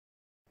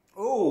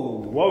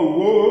Oh, whoa,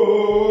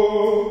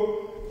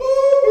 whoa.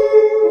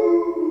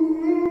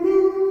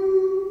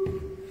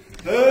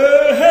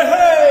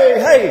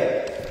 Hey.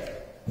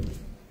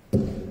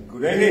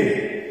 Good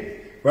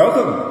evening.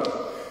 Welcome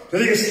to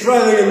the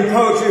Australian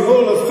Poetry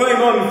Hall of Fame.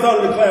 I'm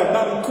Thundercloud.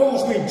 Mum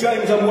calls me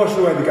James. I'm washing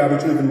away the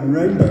garbage, living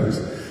rainbows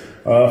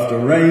after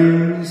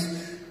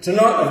rains.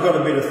 Tonight I've got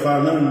a bit of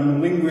fun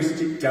and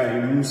linguistic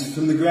games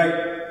from the great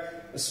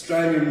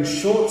Australian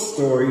short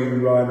story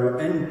writer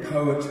and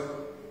poet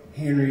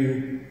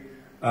Henry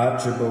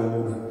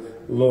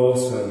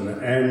Lawson.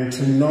 And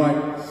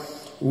tonight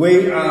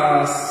we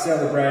are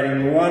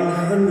celebrating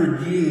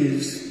 100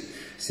 years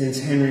since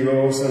Henry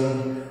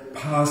Lawson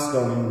passed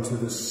on to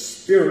the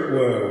spirit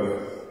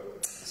world.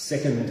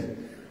 2nd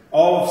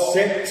of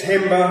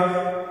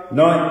September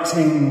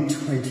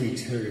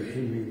 1922.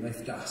 Henry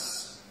left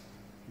us.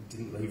 He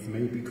didn't leave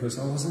me because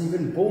I wasn't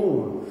even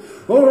born.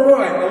 All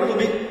right, a little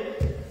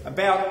bit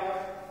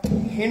about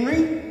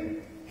Henry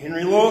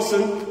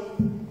Lawson,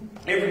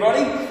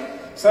 everybody.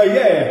 So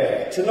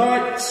yeah,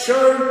 tonight's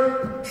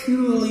show,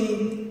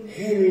 purely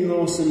Henry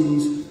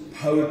Lawson's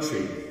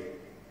poetry,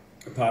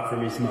 apart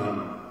from his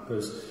mum,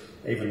 because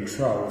even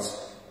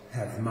trolls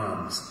have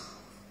mums.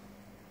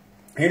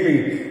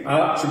 Henry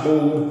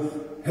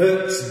Archibald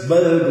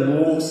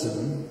Hertzberg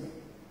Lawson,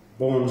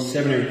 born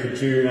 17th of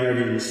June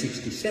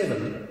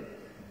 1867,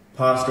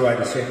 passed away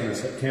the 2nd of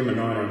September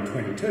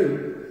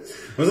 1922,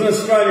 was an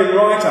Australian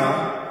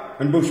writer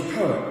and bush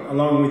poet,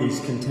 along with his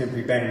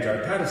contemporary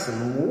Banjo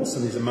Patterson.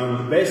 Lawson is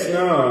among the best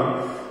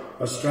known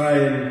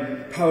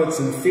Australian poets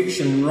and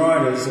fiction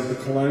writers of the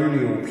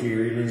colonial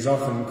period and is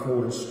often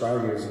called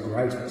Australia's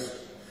greatest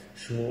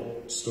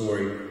short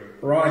story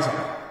writer.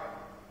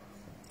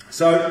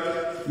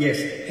 So, yes,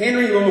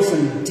 Henry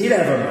Lawson did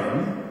have a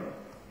mum,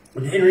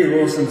 and Henry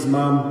Lawson's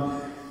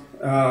mum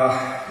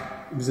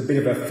was a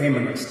bit of a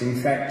feminist. In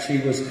fact, she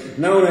was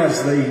known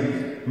as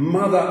the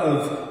mother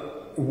of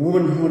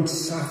womanhood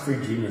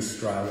suffrage in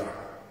Australia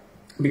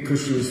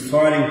because she was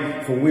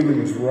fighting for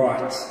women's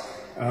rights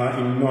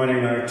in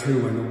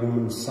 1902 when the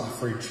Women's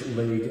Suffrage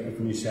League of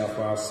New South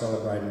Wales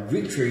celebrated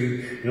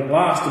victory and at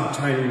last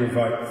obtaining the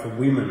vote for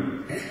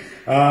women.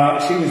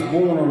 She was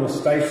born on a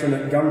station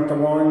at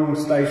Guntawang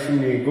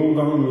Station near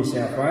Goulgong, New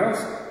South Wales.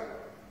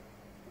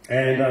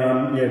 And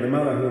yeah, the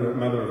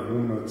mother of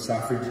womenhood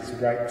suffrage is a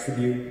great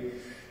tribute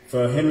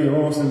for Henry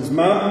Lawson's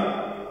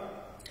mum,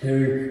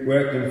 who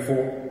worked and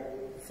fought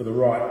for the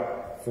right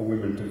for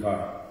women to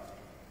vote.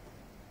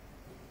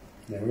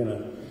 Now we're going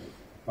to,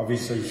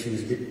 obviously she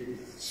was a bit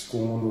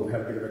scorned or had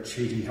a bit of a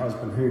cheaty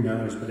husband, who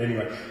knows, but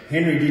anyway,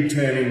 Henry did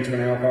turn into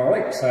an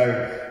alcoholic,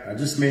 so I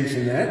just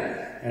mentioned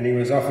that, and he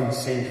was often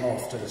sent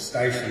off to the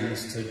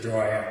stations to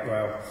dry out.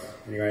 Well,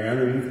 anyway,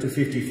 only lived to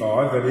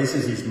 55, but this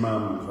is his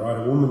mum's, right?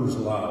 A Woman's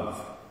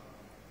Love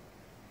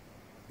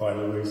by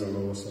Louisa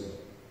Lawson.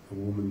 A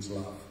Woman's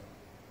Love.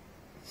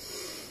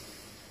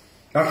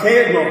 I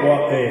cared not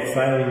what their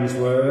failings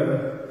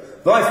were.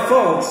 Thy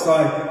faults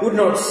I would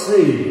not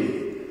see.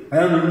 I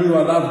only knew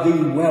I loved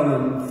thee well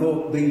and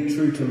thought thee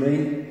true to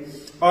me.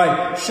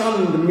 I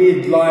shunned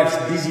amid life's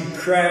busy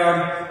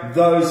crowd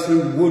those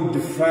who would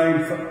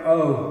defame, for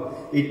oh,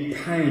 it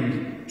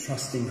pained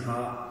trusting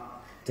heart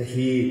to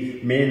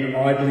hear men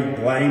idly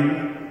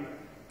blame.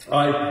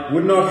 I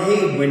would not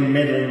heed when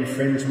meddling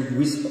friends would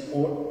whisper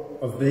aught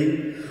of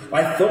thee.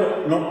 I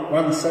thought not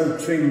one so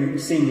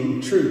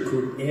seeming true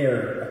could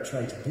e'er a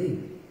traitor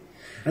be.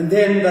 And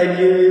then they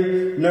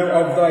knew no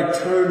of thy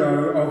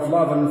tono of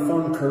love and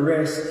fond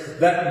caress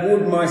that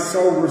would my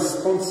soul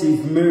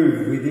responsive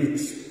move with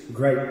its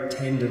great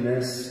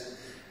tenderness.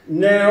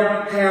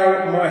 Now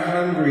how my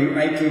hungry,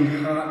 aching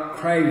heart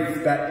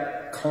craved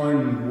that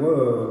kind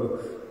word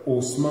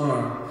or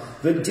smile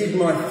that did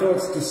my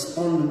thoughts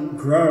despondent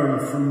groan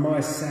from my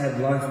sad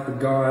life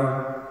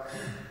beguile.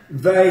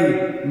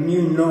 They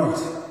knew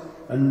not,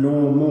 and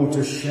nor more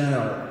to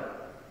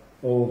shout,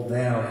 all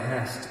thou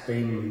hast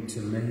been to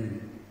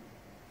me.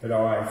 But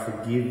I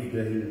forgive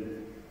thee,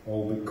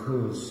 all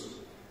because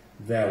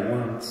thou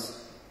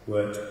once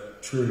wert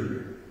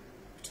true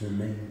to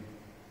me.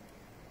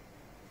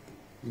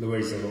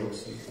 Louisa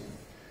Lawson,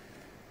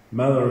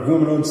 mother of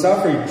womanhood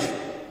suffrage.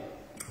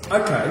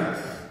 Okay,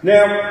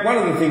 now one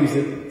of the things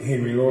that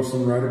Henry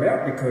Lawson wrote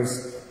about,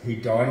 because he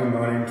died in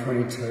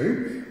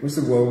 1922, was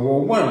the World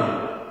War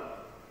I.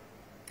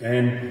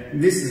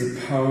 And this is a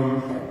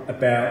poem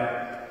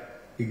about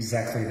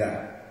exactly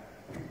that.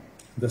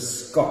 The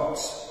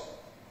Scots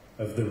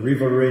of the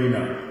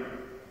Riverina.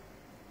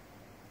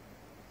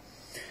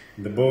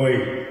 The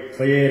boy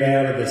cleared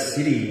out of the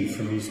city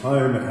from his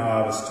home at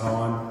harvest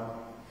time.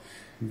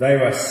 They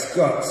were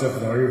Scots of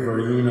the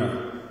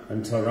Riverina,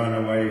 and to run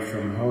away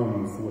from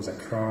home was a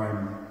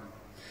crime.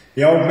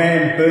 The old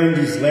man burned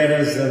his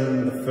letters,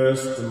 and the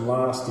first and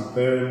last he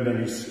burned,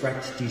 and he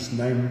scratched his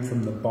name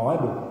from the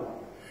Bible.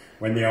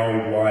 When the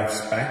old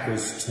wife's back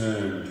was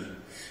turned,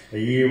 a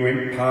year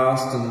went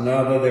past and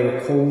another. There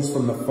were calls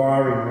from the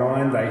firing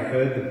line. They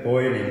heard the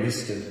boy and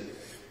enlisted,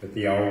 but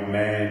the old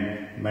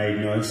man made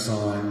no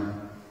sign.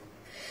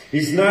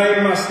 His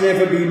name must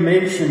never be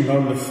mentioned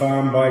on the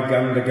farm by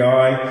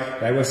Gundagai.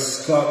 They were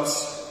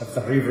Scots of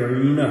the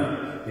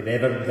Riverina, if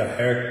ever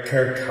the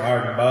kirk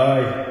hard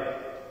by.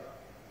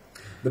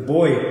 The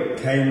boy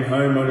came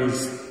home on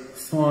his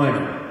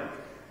final,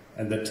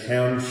 and the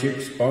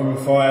township's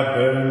bonfire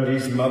burned.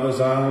 His mother's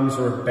arms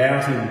were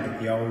about him,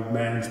 but the old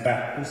man's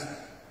back was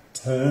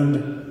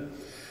turned.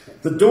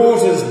 The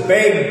daughters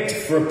begged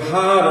for a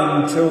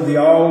pardon till the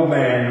old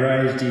man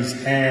raised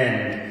his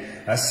hand,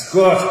 a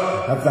Scot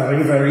of the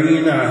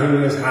Riverina who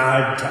was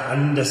hard to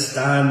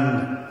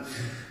understand.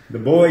 The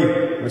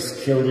boy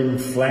was killed in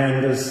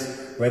Flanders,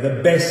 where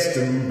the best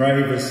and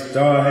bravest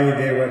die.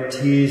 There were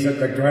tears at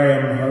the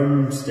Graham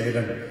homestead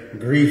and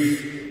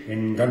grief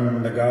in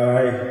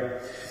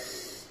Gundagai.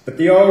 But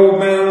the old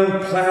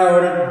man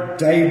ploughed at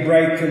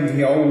daybreak, and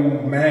the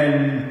old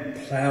man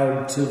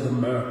ploughed till the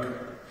murk.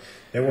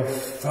 There were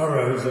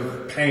furrows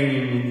of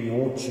pain in the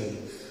orchard,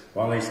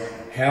 while his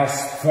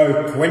house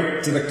folk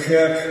went to the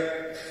kirk.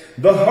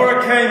 The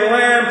hurricane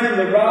lamp in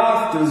the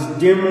rafters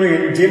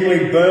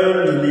dimly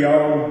burned, and the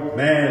old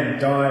man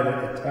died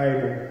at the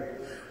table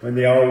when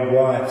the old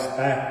wife's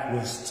back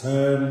was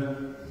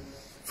turned.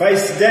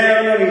 Face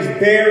down on his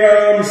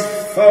bare arms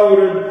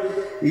folded,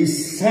 he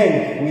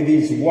sank with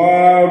his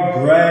wild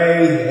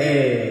grey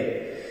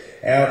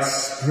hair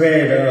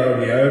outspread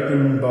over the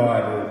open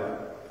Bible,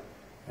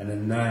 and a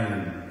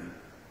name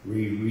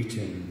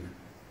rewritten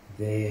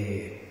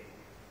there.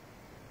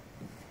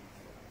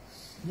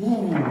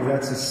 Ooh,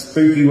 that's a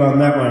spooky one,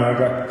 that one. I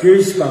got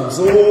goosebumps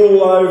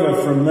all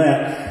over from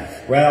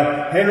that.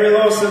 Well, Henry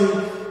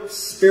Lawson,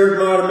 spirit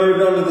might have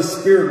moved on to the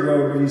spirit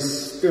world, but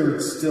his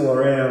spirit's still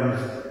around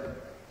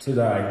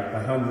today,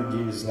 100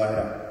 years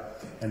later.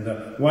 And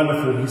the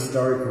wonderful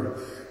historical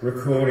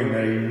recording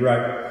that he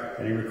wrote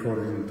and he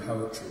recorded in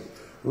poetry.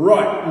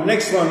 Right,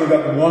 next one we've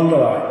got the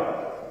Wandalite.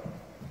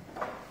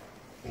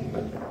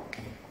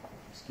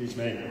 Excuse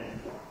me.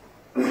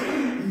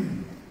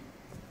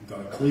 Got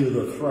to clear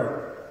the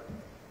throat.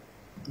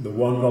 The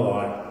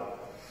Wandalite.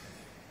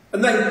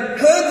 And they heard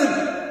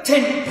the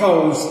tent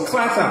poles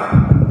clatter,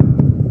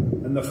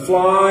 and the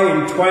fly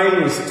in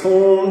twain was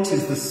torn.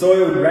 'Tis the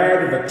soiled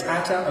rag of a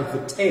tatter of the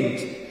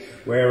tent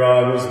where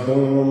I was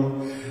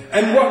born.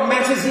 And what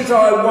matters it,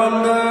 I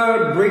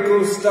wonder, brick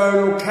or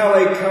stone or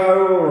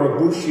calico or a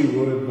bush you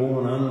were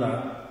born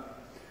under?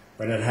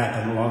 When it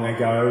happened long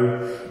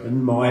ago,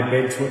 and my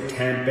beds were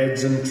camp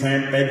beds and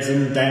tramp beds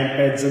and damp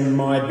beds, and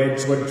my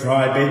beds were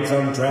dry beds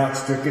on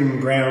drought-stricken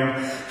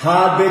ground,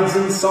 hard beds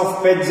and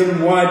soft beds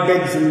and wide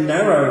beds and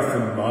narrow,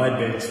 for my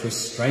beds were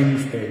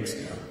strange beds,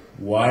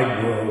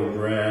 wide world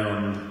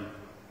round.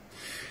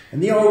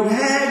 And the old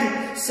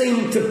hag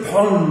seemed to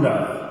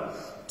ponder.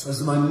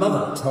 'Twas my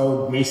mother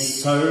told me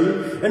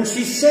so, and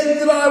she said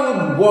that I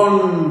would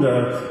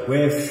wander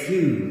where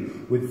few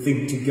would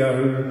think to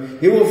go.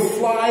 He will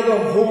fly the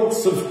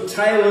haunts of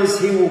tailors,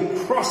 he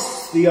will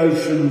cross the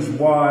oceans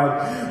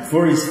wide,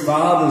 for his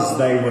fathers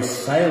they were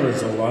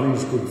sailors, all on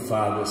his good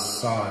father's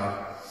side.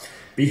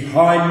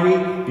 Behind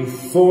me,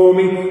 before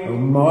me,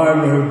 on my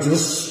roads are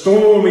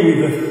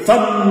stormy, the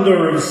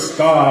thunder of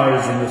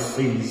skies and the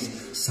sea's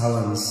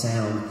sullen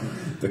sound.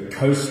 The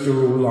coastal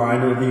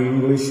line of the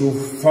English or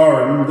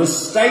foreign, the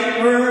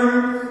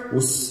stateroom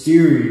or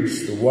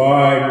steerage, the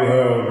wide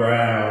world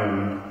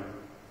round.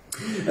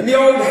 And the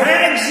old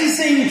hag, she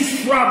seemed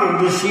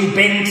troubled as she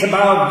bent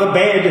above the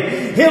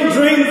bed. He'll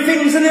dream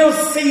things and he'll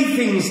see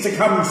things to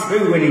come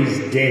true when he's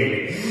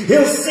dead.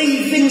 He'll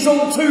see things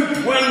all too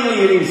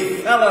plainly and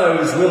his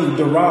fellows will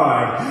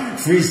deride.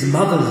 For his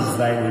mothers,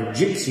 they were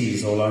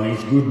gypsies, all on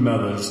his good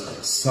mother's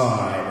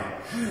side.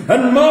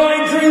 And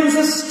my dreams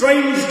are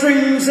strange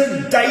dreams,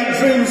 and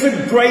daydreams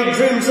and great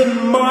dreams,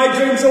 and my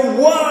dreams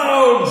are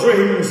wild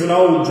dreams, and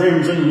old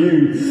dreams are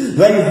new.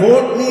 They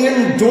haunt me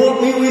and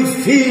daunt me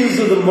with fears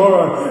of the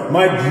morrow.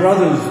 My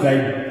brothers,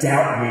 they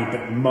doubt me,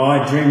 but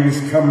my dreams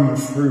come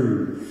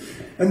true.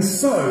 And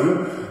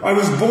so I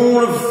was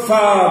born of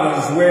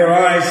fathers where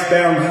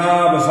ice-bound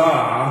harbours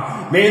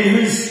are, men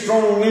whose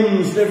strong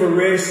limbs never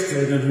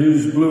rested and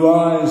whose blue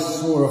eyes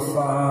saw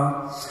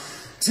afar.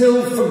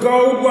 Till for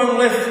gold one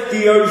left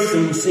the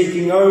ocean,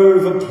 seeking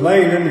over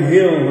plain and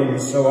hill,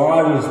 and so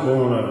I was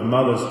born of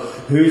mothers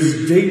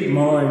whose deep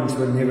minds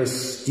were never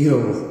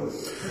still.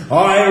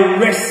 I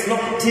rest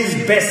not,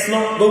 'tis best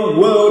not, the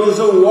world is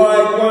a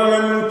wide one,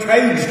 and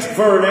caged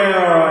for an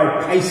hour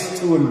I pace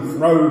to and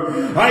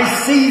fro. I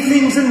see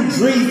things and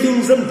dream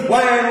things and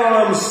plan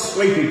while I'm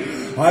sleeping.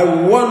 I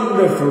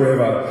wander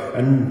forever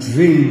and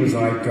dream as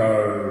I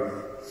go.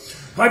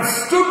 I've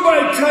stood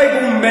by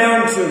Table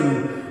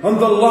Mountain on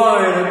the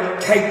line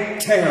at Cape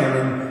Town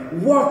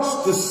and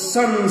watched the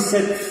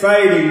sunset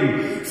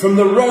fading from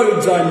the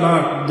roads I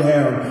marked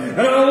down. And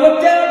I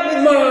looked out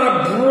with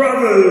my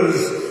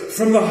brothers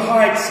from the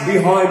heights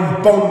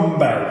behind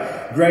Bombay,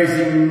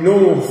 grazing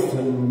north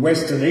and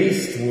west and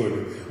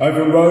eastward,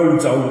 over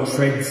roads I'll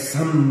tread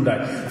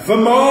someday. For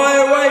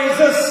my ways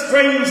are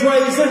strange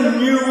ways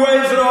and new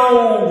ways and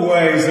old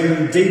ways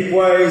and deep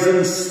ways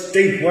and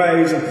steep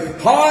ways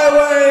and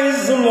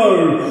highways and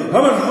low.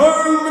 I'm at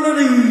home and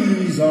at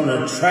ease on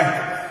a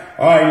track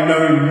I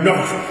know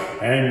not,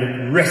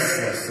 and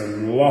restless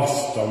and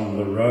lost on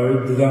the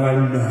road that I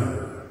know.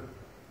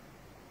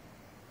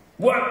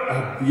 What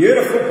a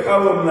beautiful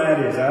poem that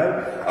is,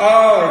 eh?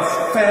 Oh, it's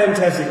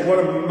fantastic. What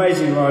an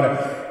amazing writer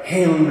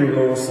Henry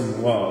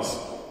Lawson was.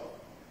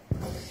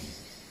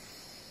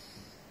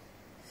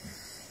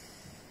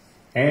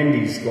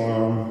 Andy's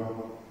gone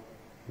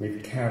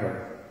with cattle.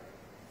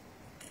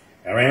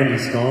 Our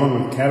Andy's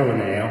gone with cattle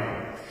now.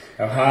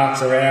 Our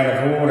hearts are out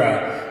of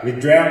order. With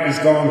drought he's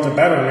gone to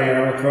battle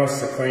now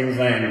across the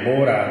Queensland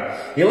border.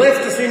 He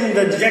left us in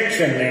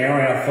dejection now,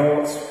 our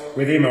thoughts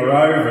with him are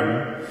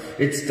roving.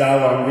 It's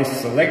dull on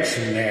this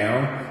selection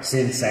now,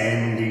 since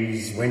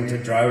Andy's went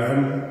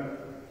a-droving.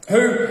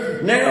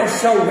 Who now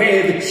shall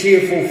wear the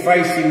cheerful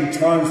face in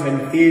times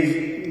when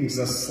things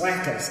are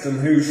slackest, and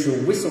who shall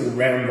whistle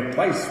round the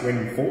place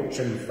when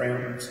fortune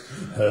frowns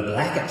her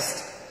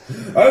blackest?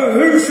 Oh,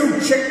 who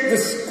shall check the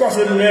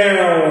squatter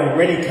now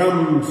when he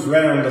comes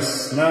round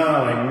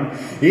a-snarling?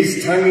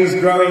 His tongue is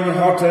growing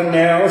hotter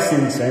now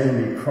since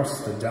Andy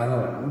crossed the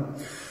Darling.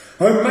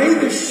 Oh, may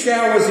the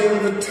showers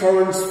in the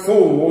torrents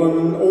fall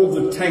and all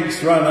the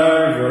tanks run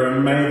over,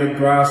 and may the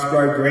grass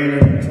grow green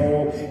and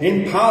tall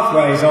in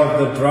pathways of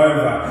the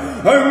drover.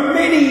 Oh,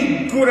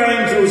 many good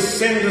angels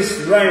send us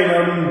rain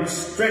on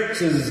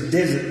stretches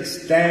desert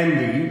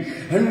standy,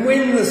 and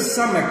when the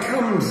summer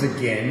comes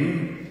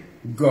again,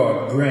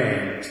 God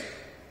grant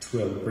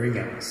 'twill bring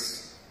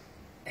us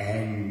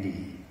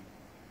Andy.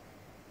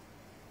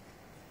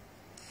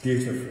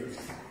 Beautiful,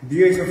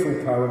 beautiful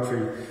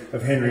poetry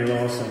of Henry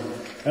Lawson.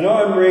 And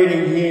I'm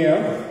reading here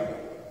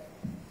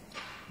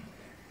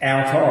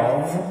out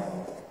of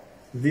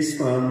this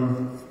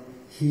one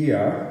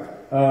here,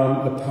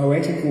 the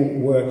poetical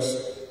works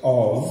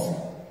of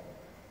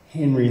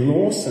Henry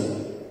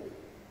Lawson.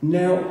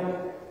 Now,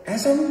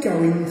 as I'm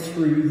going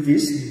through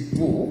this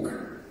book,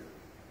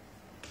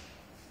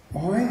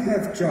 I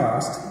have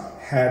just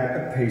had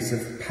a piece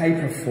of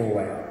paper fall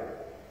out.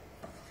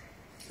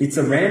 It's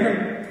a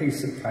random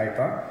piece of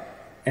paper,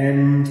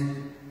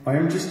 and I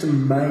am just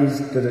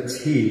amazed that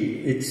it's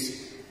here. It's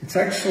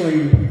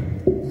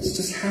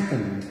just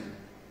happened.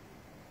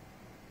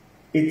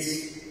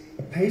 It's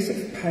a piece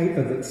of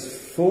paper that's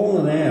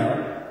fallen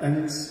out,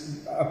 and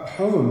it's a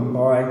poem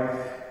by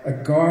a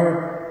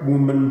Guy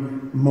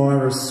woman,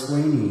 Myra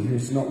Sweeney,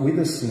 who's not with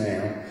us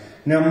now.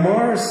 Now,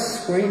 Myra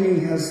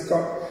Sweeney has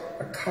got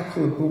a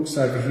couple of books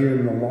over here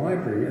in the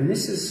library, and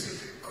this is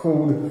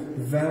called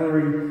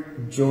Valerie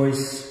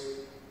Joyce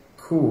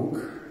Cook,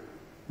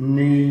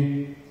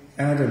 Nee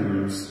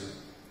Adams,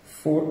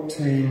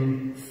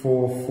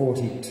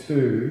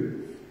 14442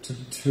 to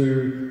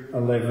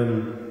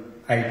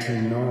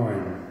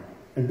 21189.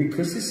 And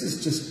because this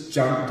has just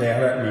jumped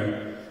out at me,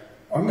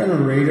 I'm going to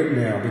read it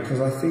now,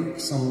 because I think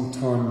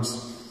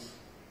sometimes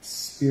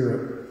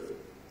Spirit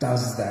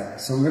does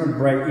that. So I'm going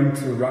to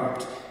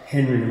interrupt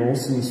Henry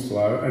Lawson's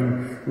flow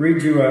and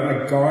read you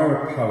a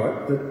Guy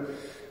poet that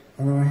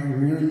I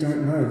really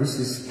don't know. This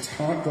is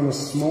typed on a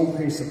small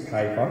piece of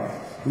paper.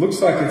 It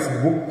looks like it's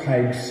book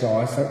page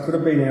size, so it could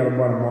have been out of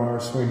one of Myra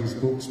Sweeney's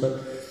books,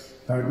 but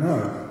don't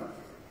know.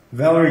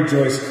 Valerie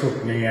Joyce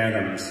Cook, Nee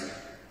Adams.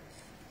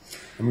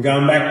 I'm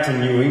going back to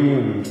New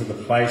England, to the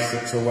place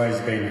that's always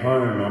been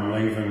home. I'm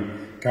leaving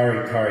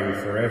Curry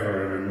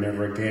forever, and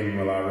never again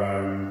will I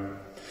roam.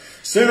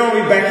 Soon I'll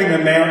be back in the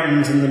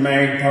mountains, and the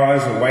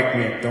magpies will wake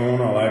me at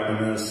dawn. I'll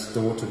open the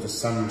door to the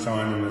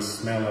sunshine and the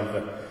smell of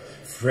the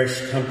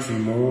fresh country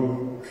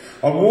morn.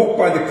 I'll walk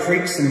by the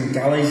creeks and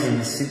gullies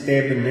and sit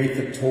there beneath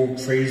the tall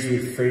trees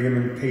with freedom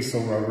and peace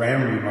all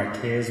around me. My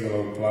cares will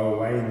all blow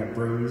away in the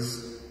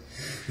breeze.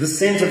 The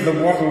scent of the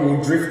wattle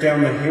will drift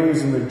down the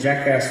hills, and the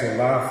jackass will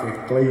laugh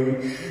with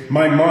glee.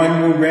 My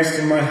mind will rest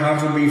and my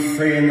heart will be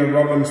free, and the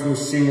robins will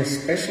sing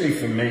especially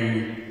for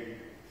me.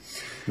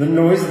 The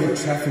noise of the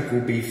traffic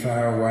will be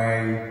far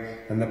away,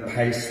 and the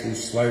pace will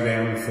slow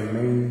down for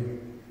me.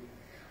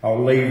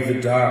 I'll leave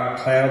the dark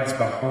clouds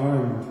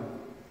behind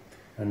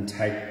and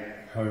take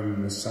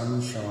home the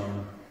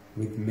sunshine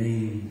with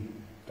me. ...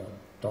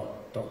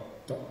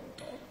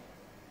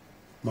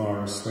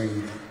 Myra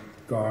Sweeney,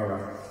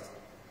 Gyra.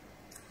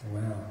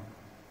 Wow.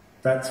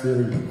 That's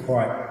really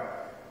quite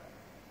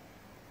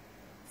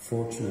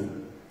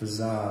fortunate,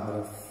 bizarre that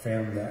I've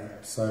found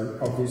that. So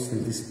obviously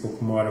this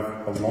book might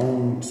have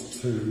belonged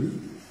to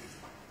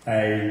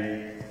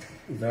a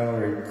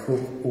Valerie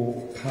Cook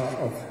or part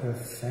of her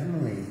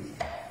family.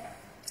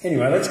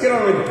 Anyway, let's get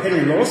on with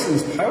Henry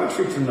Lawson's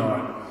poetry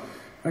tonight.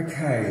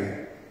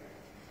 Okay.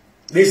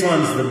 This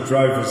one's The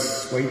Drover's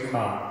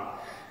Sweetheart.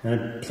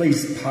 And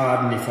please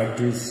pardon if I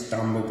do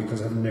stumble,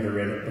 because I've never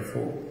read it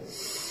before.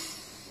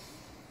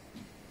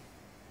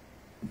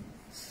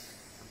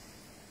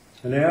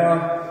 An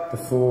hour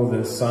before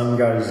the sun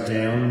goes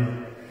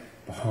down,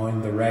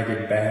 behind the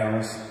ragged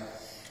boughs.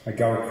 I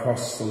go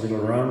across the little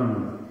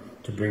run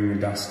to bring the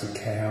dusty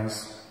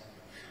cows.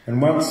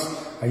 And once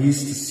I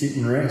used to sit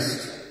and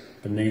rest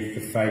beneath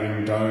the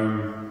fading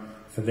dome,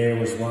 for there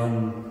was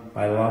one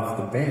I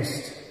loved the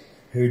best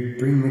who'd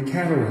bring the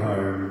cattle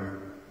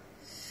home.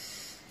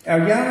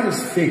 Our yard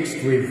is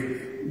fixed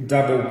with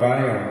double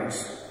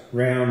bales,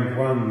 round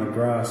one the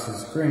grass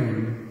is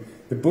green,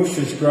 the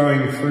bushes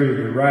growing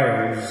through the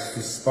rails,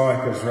 the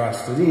spikers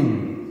rusted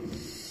in.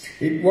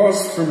 It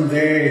was from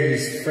there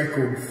his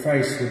freckled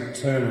face would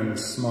turn and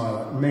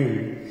smile at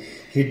me.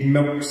 He'd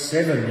milk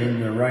 7 in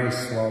the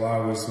race while I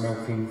was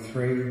milking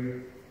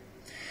 3.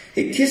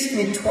 He kissed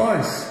me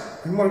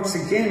twice and once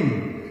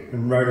again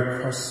and rode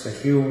across the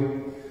hill.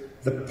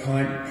 The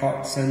pint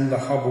pots and the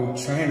hobbled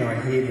train, I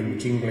hear them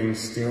jingling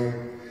still.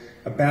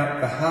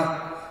 About the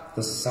hut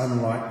the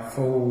sunlight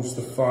falls,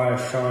 the fire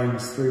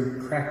shines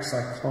through cracks.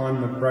 I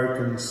climb the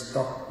broken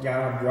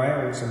stockyard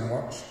rails and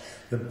watch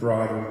the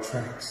bridle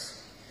tracks.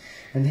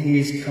 And he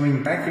is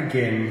coming back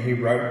again, he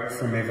wrote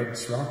from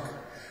Evert's Rock.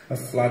 A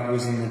flood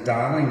was in the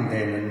Darling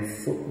then and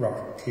foot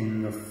rocked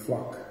in the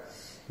flock.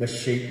 The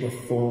sheep were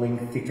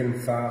falling thick and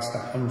fast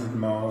 100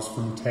 miles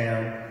from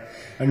town.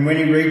 And when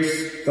he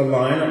reached the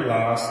line at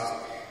last,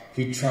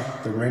 he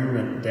trucked the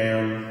remnant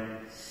down.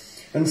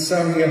 And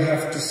so he'll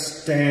have to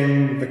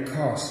stand the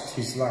cost.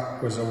 His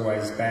luck was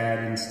always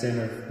bad. Instead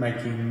of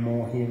making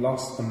more, he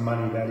lost the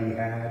money that he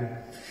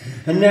had.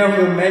 And now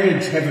he'll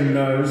manage, heaven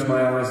knows,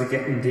 my eyes are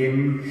getting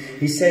dim.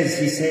 He says,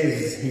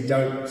 he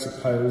don't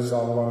suppose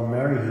I'll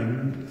marry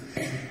him.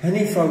 And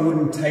if I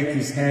wouldn't take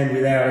his hand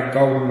without a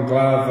golden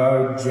glove,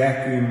 oh,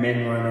 Jack, you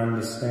men won't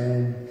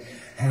understand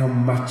how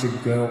much a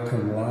girl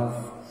can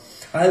love.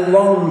 I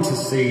long to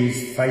see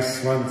his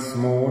face once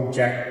more,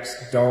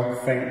 Jack's dog,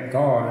 thank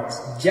God,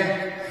 it's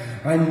Jack.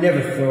 I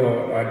never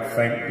thought I'd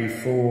thank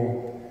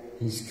before.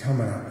 He's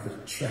coming up the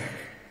track.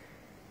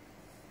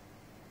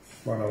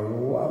 What a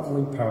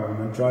lovely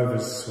poem, The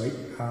Drover's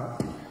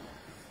Sweetheart.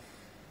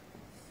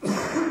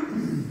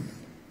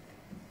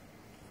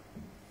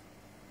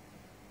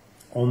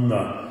 On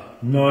the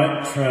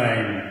night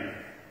train.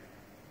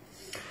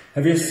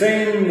 Have you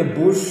seen the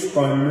bush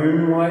by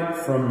moonlight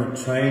from the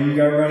train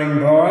go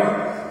running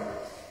by?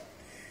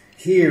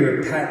 Here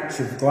a patch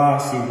of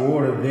glassy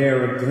water,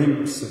 there a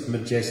glimpse of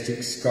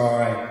majestic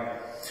sky.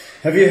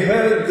 Have you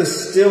heard the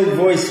still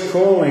voice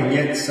calling,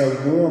 yet so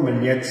warm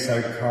and yet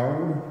so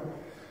cold?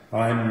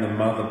 I'm the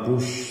mother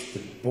bush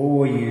that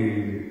bore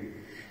you.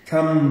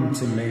 Come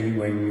to me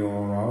when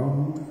you're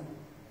old.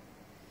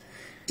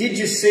 Did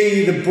you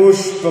see the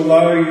bush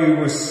below you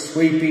was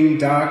sweeping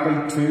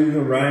darkly to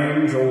the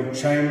range, all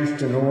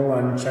changed and all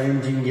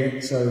unchanging,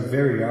 yet so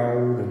very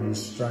old and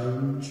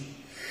strange?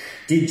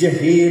 Did you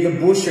hear the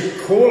bush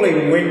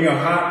a-calling when your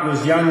heart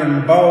was young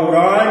and bold?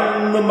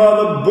 I'm the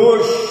mother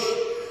bush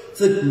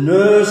that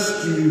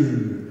nursed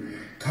you.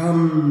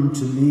 Come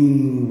to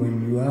me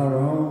when you are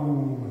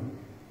old.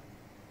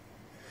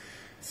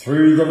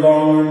 Through the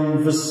long and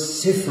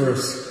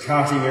vociferous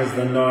cutting as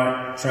the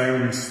night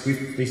train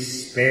swiftly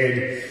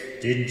sped,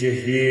 did you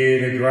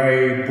hear the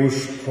grey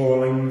bush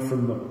calling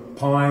from the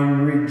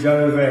pine ridge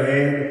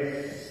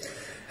overhead?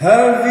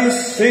 Have you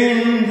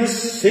seen the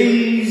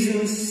seas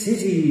and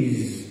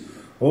cities?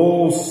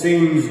 All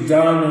seems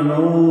done and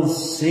all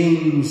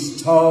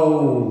seems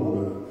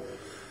told.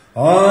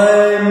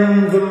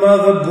 I'm the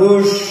mother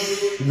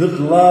bush that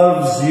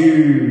loves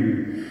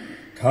you.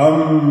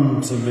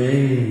 Come to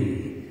me.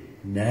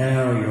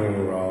 Now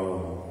you're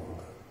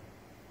old.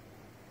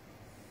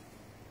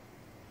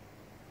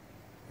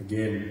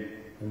 Again,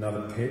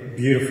 another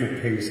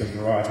beautiful piece of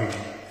writing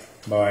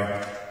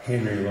by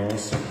Henry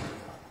Lawson.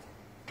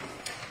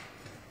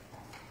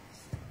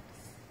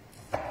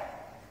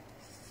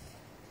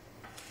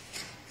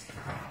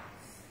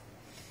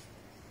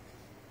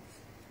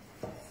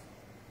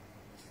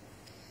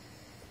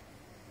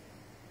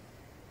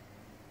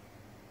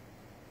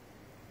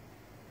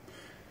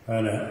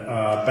 And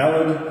a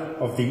ballad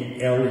of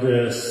the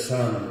elder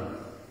son.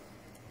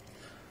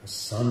 The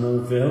son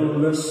of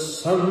elder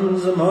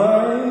sons am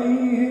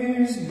I,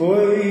 his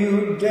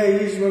boyhood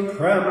days were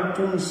cramped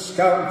and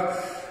scout,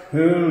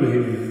 who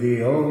lived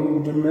the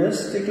old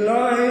domestic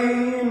lie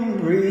and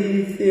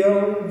breathed the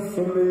old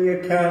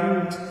familiar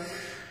cant.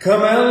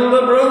 Come,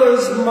 elder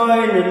brothers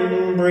mine,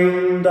 and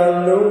bring the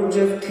loads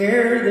of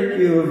care that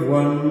you have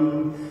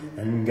won,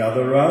 and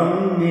gather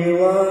round me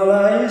while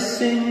I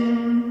sing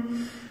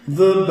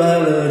the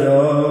ballad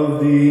of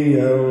the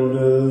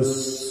elder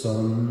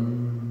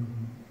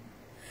son.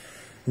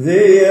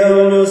 The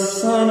elder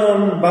son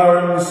on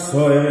barren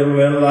soil,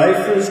 where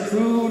life is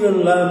crude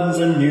and lands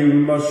anew,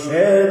 must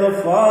share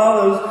the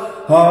father's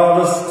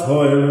hardest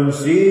toil and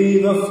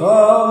see the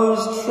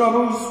father's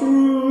troubles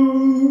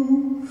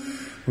through.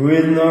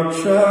 With no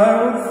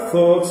child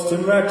thoughts to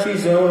match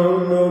his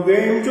own, no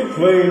game to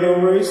play, no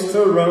race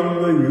to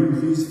run, the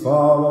youth his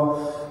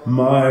father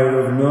might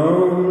have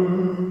known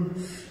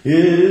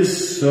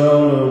is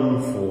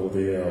seldom for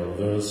the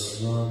elder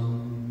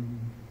son.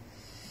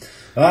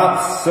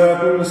 Up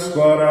certain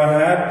squad I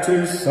had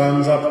 2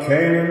 sons up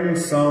Canaan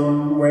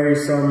some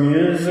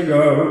years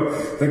ago.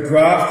 The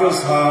graft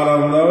was hard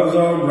on those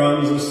old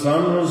runs, the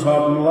sun was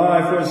hot and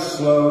life was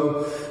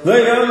slow.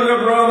 The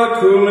younger brother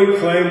coolly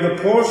claimed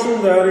the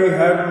portion that he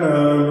had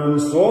earned,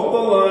 and sought the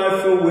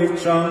life for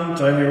which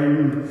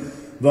untamed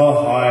the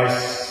high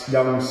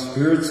young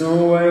spirits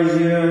always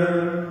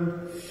yearn.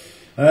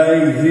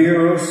 A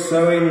year or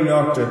so he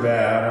knocked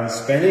about and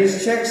spent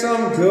his checks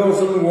on girls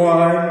and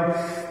wine,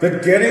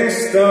 but getting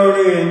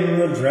stony in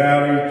the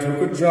drought he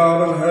took a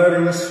job at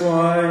herding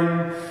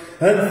swine,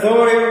 and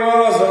thought he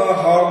was a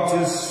hog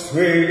to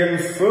swig and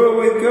fool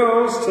with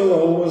girls till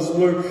all was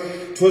blue.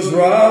 'Twas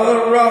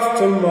rather rough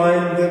to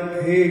mind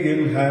the pig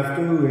and have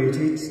to eat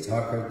its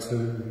tucker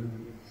too.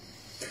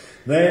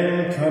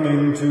 Then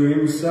coming to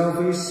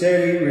himself he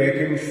said he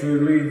reckoned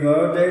shrewdly,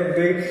 though dead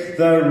be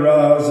the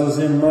roses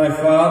in my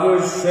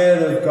father's share,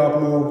 they've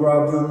got more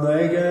grub than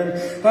they can.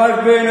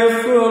 I've been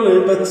a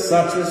fool, but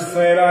such is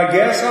fate. I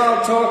guess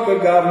I'll talk the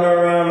governor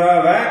round.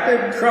 I've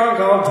acted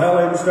crunk, I'll tell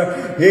him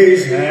straight.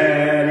 He's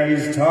had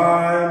his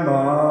time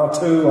or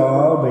 2,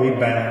 I'll be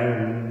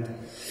bound.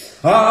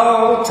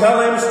 I'll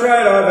tell him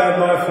straight I've had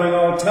my fling.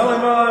 I'll tell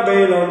him I've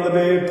been on the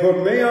beat.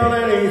 Put me on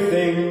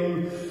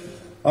anything,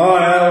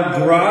 I'll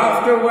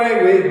graft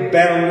away with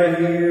bounder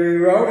here. He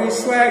rode his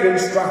swag and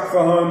struck for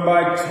home.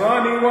 By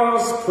time he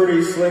was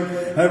pretty slim,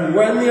 and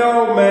when the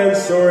old man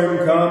saw him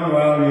come,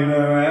 well, you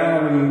know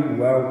how he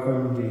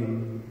welcomed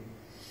him.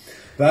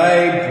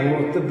 They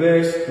brought the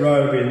best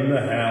robe in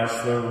the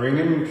house, the ring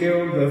and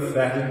killed the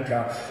fatted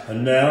calf,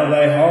 and now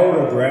they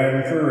hold a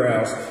grand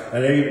carouse,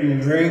 and eat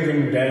and drink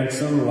and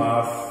dance and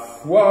laugh.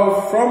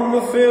 While from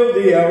the field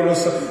the elder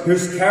son,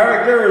 whose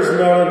character is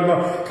not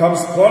admired,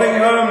 comes plodding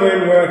home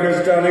when work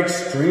is done,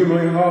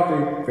 extremely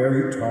hot,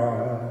 very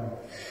tired.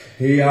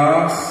 He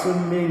asks the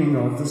meaning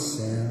of the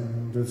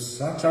sound of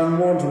such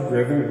unwanted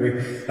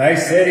revelry. They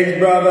said his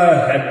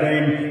brother had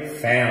been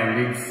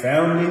found. He'd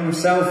found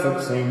himself,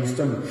 it seems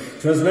to me.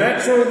 'Twas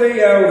natural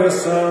the elder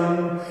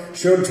son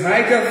should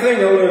take a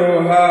thing a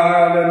little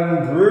hard,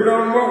 and brood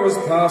on what was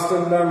past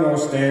and done while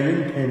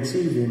standing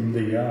pensive in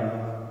the yard.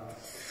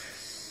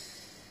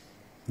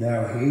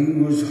 Now he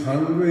was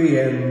hungry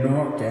and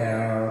knocked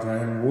out,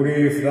 and would,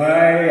 if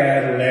they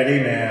had let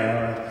him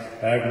out,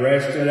 have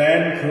rested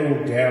and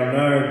cooled down,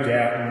 no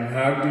doubt, and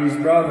hugged his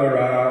brother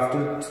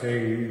after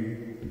tea.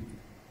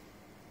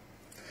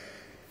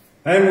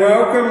 And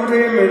welcomed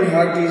him and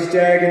hugged his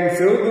dag and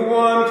filled the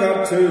wine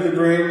cup to the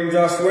brim.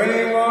 Just when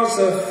he was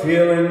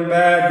a-feeling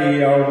bad,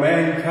 the old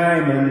man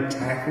came and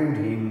tackled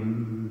him.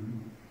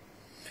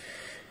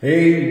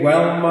 He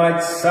well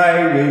might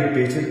say with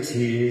bitter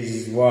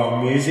tears,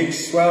 while music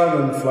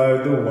swelled and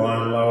flowed the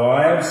wine, lo,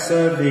 I have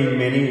served thee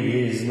many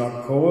years,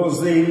 not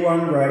caused thee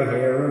one grey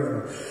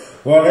hair of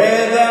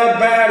whate'er thou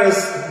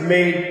badest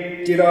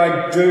me did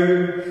I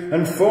do,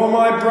 and for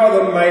my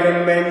brother made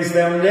amends.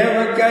 Thou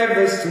never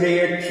gavest me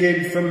a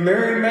kid for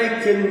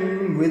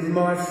merry-making with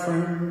my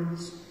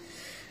friends.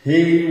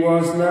 He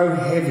was no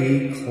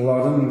heavy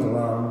clod and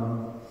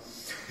glum,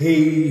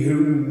 he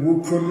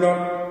who could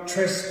not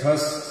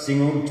trespass,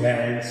 sing or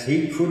dance.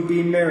 He could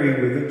be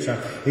merry with a chum,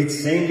 it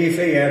seemed, if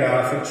he had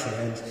half a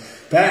chance.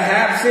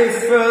 Perhaps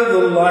if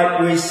further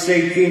light we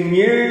seek in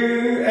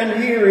you,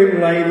 and hear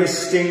him lay the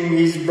sting,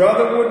 his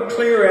brother would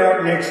clear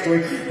out next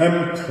week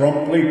and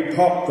promptly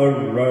pop the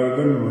robe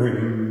and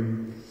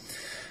ring.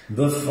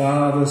 The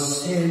father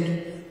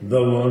said,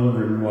 the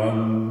wandering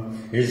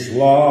one is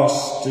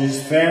lost,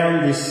 is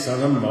found, this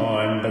son of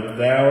mine, but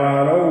thou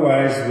art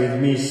always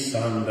with me,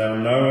 son. Thou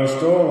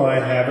knowest all I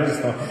have is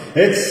thine.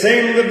 It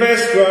seemed the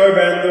best robe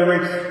and the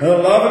ring, the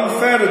love and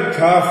fatted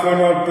calf were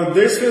not, but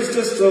this was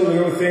just a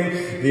little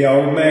thing the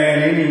old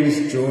man in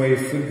his joy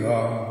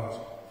forgot.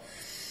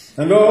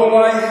 And all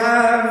I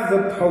have,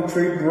 the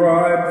paltry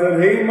bribe,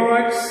 that he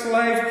might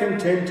slave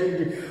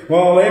contented,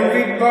 while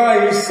envied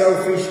by his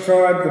selfish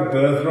tribe, the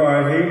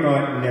birthright he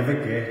might never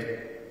get.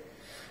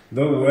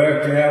 The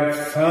worked out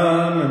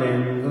farm and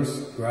endless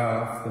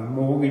graft, the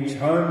mortgage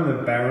home,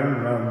 the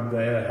barren run,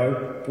 their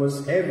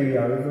hopeless heavy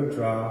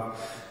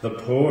overdraft, the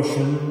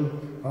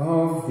portion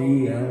of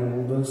the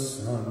elder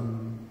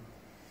son.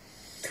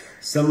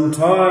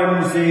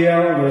 Sometimes the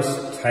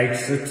eldest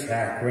takes a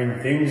tack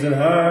when things at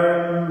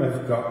home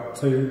have got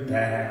too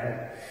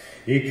bad.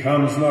 He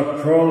comes not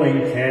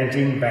crawling,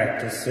 canting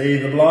back to see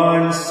the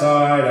blind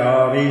side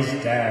of his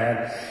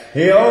dad.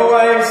 He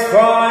always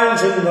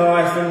finds a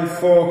knife and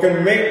fork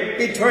and meat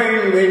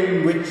between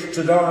in which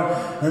to dine,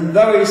 and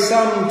though he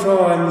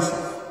sometimes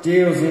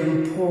deals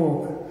in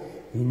pork,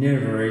 he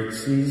never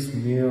eats his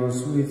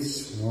meals with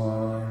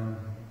swine.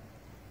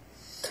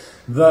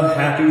 The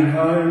happy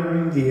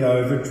home, the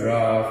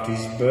overdraft,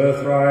 his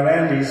birthright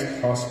and his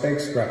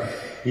prospects great,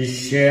 his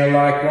share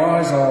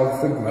likewise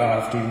of the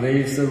graft, he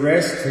leaves the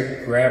rest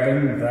to grab,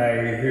 and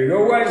they who'd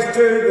always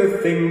do the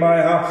thing by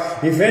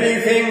half, if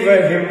anything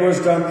for him was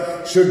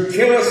done, should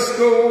kill a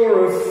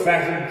score of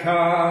fatted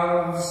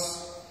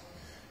calves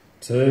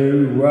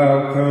to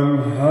welcome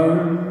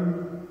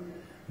home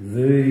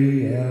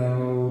the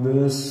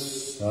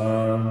eldest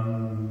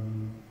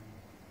son.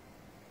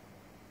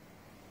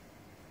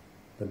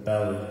 The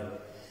ballad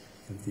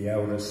of the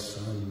eldest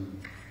son.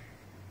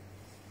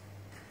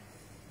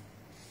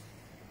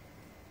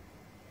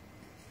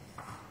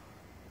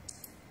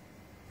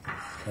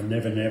 A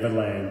Never Never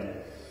Land.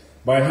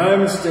 By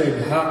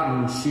homestead, hut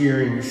and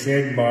shearing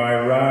shed, by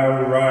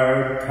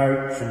railroad,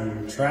 coach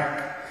and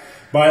track,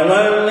 by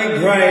lonely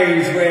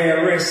graves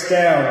where rest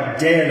our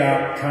dead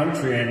up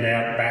country and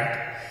out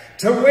back,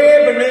 to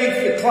where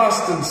beneath the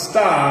clustered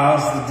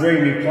stars the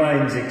dreamy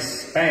plains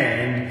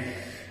expand,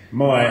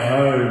 my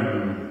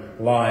home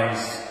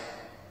lies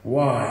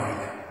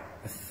wide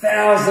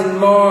 1,000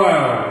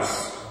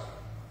 miles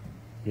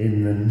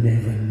in the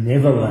Never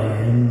Never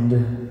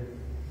Land.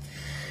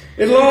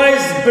 It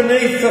lies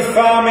beneath the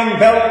farming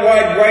belt,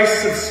 wide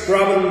wastes of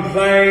scrub and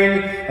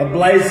plain, a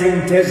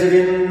blazing desert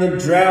in the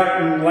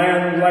drought and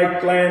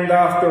lakeland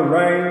after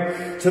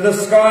rain. To the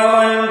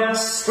skyline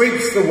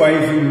sweeps the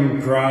waving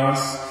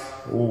grass,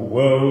 or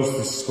whirls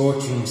the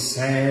scorching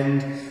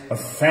sand, a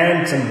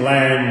phantom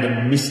land,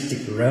 a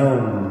mystic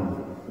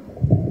realm,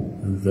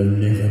 the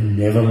Never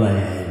Never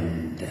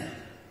Land.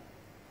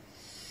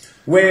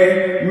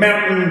 Where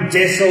mountain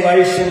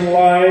desolation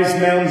lies,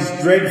 mountains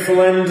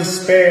dreadful and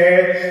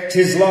despair,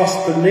 'tis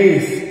lost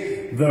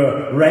beneath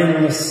the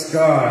rainless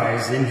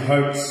skies in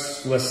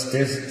hopeless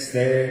deserts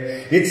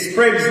there. It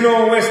spreads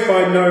northwest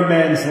by no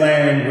man's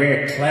land,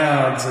 where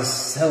clouds are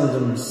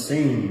seldom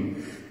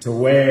seen, to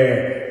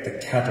where the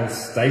cattle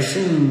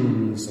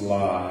stations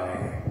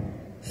lie,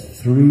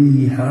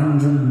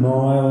 300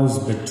 miles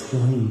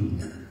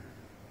between.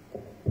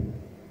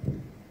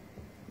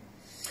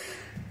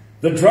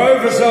 The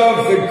drovers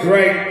of the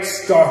great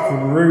stock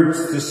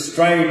routes, the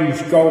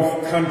strange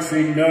Gulf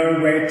country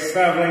nowhere,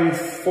 travelling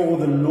for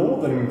the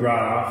northern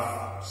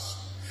grafts.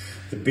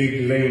 The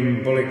big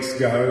lean bullocks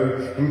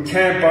go, and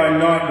camp by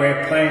night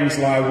where plains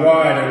lie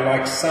wide and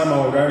like some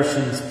old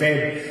ocean's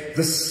bed.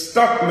 The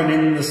stockmen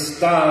in the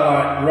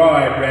starlight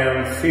ride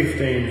round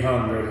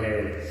 1,500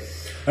 head.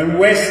 And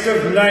west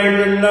of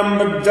named and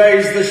numbered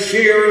days the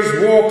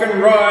shearers walk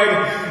and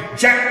ride,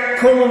 Jack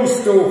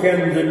Cornstalk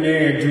and the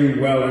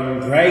ne'er-do-well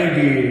and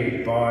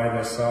greybeard by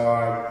the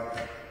side.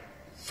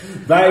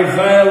 They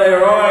veil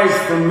their eyes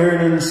from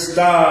moon and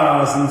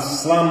stars and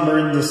slumber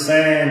in the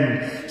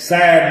sand.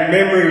 Sad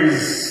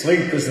memories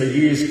sleep as the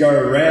years go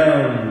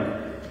round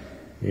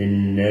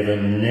in Never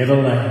Never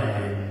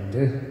Land.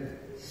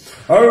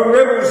 Oh,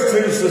 rebels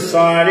to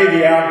society,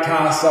 the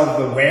outcasts of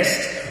the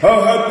West.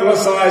 Oh,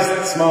 hopeless eyes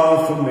that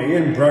smile for me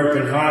and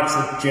broken hearts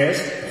that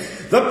jest.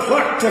 The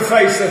pluck to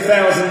face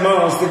 1,000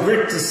 miles, the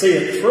grit to see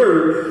it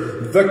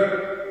through.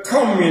 The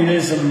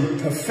communism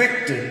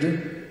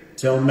perfected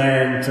till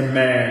man to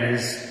man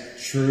is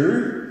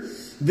true.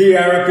 The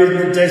Arab in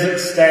the desert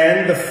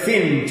stand, the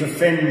Finn to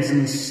fens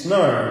and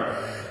snow.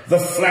 The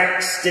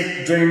flax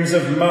stick dreams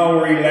of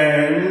Maori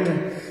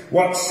land,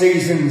 what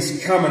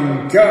seasons come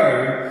and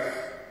go.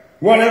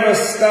 Whatever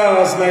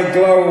stars may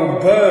glow or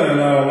burn,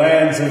 O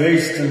lands of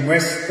east and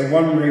west, the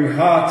wandering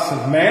hearts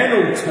of man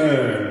will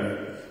turn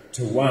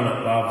to one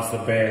that loves the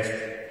best.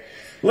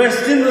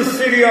 Lest in the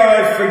city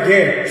I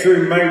forget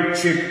true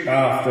mateship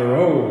after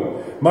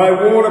all. My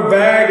water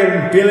bag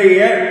and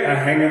billiette are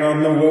hanging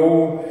on the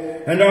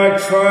wall, and I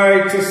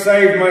try to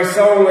save my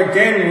soul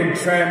again, would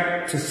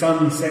tramp to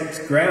sunset's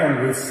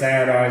ground with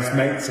sad eyes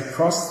mates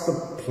across the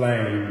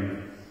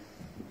plain.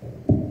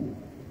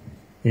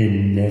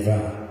 In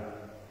Never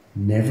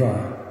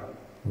Never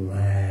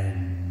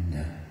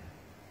Land.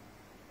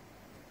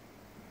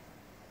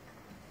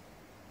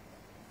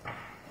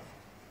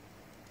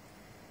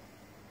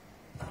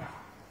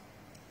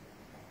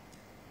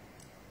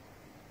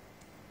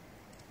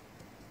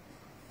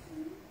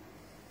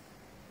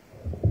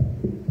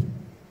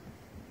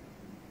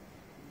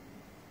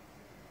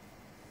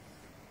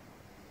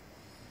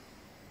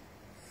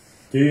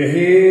 Do you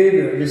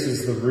hear that this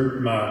is the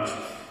route march?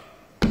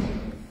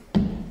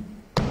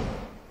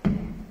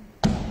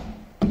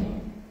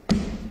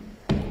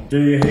 Do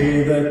you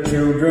hear the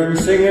children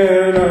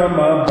singing, oh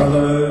my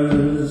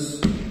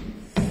brothers?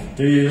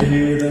 Do you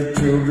hear the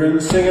children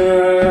singing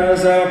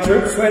as our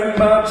troops went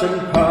marching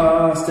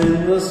past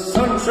in the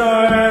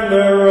sunshine and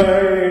the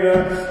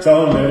rain?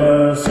 So I'll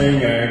never sing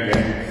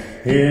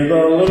again. Hear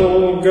the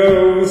little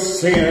girls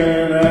singing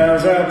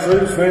as our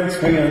troops went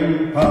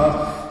swinging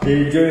past.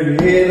 Did you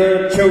hear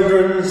the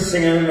children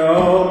singing,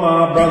 oh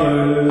my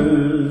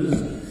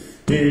brothers?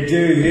 Did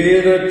you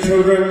hear the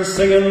children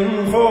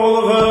singing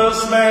for the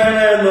first man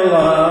and the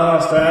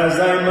last as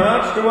they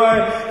marched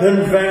away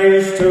and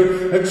vanished to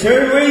a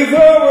tune we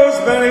thought was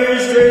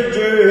banished? Did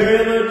you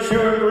hear the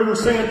children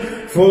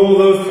singing for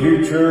the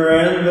future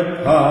and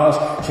the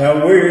past?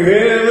 Shall we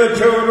hear the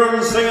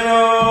children singing,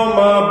 oh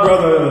my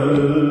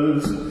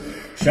brothers?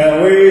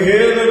 Shall we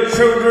hear the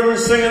children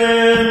singing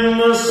in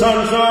the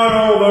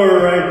sunshine or the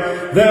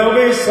rain? There'll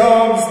be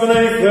sobs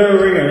beneath the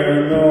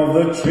ringing of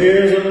the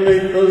cheers and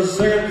beneath the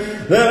singing.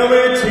 There'll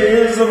be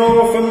tears of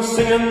orphans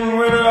singing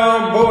when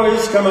our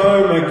boys come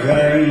home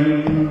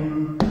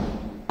again.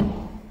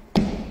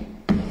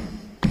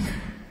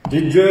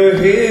 Did you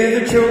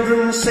hear the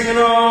children singing,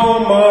 oh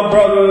my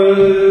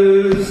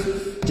brothers?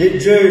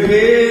 Did you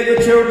hear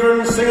the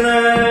children singing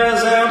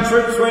as our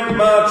troops went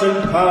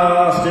marching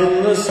past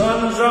in the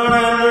sunshine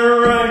and the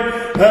rain?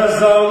 As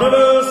they'll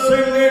never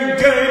sing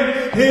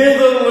again, hear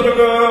the little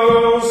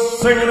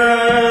girls singing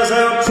as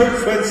our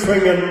troops went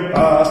swinging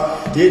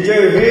past. Did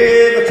you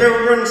hear the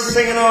children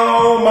singing,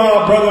 oh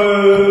my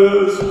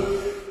brothers?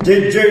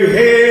 Did you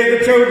hear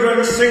the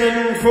children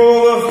singing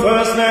for the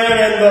first man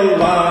and the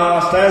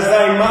last as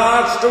they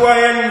marched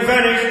away and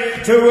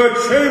vanished to a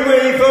tune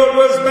we thought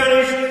was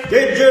banished?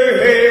 Did you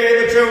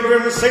hear the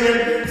children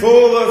singing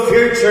for the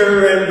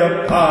future and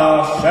the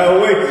past?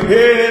 Shall we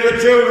hear the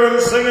children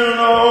singing,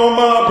 oh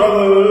my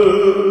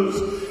brothers?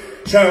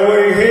 Shall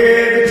we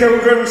hear the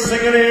children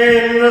singing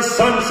in the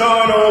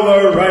sunshine or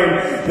the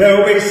rain?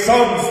 There'll be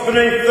sobs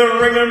beneath the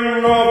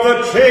ringing of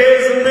the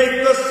cheers and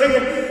beneath the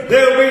singing.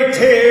 There'll be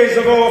tears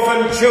of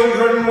orphan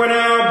children when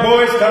our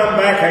boys come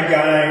back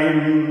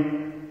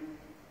again.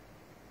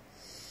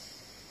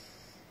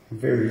 A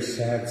very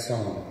sad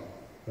song,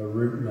 the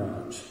Route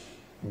March,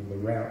 or the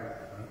Route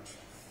March.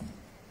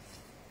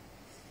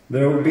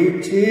 There'll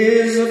be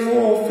tears of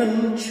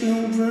orphan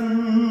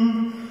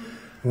children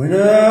when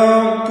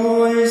our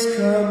boys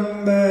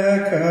come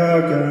back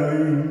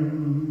again.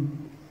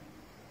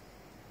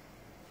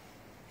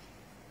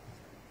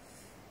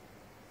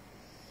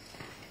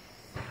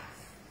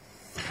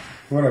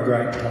 What a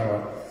great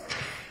poet.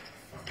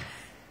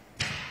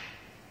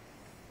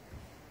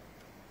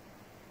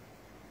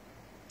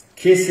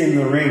 Kiss in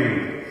the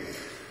ring.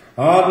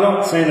 I've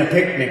not seen a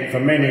picnic for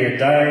many a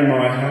day.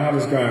 My heart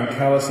has grown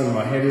callous and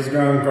my head has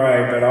grown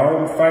grey, but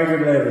old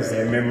faded letters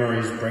their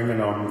memories bring,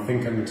 and I'm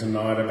thinking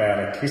tonight about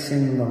a kiss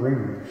in the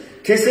ring.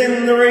 Kiss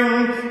in the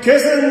ring,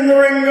 kiss in the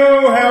ring,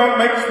 oh how it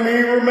makes me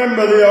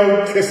remember the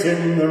old kiss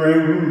in the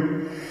ring.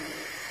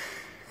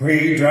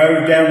 We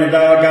drove down the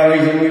dark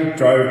gullies and we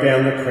drove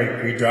down the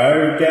creek. We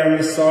drove down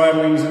the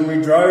sidings and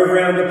we drove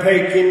round the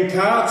peak in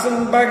carts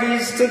and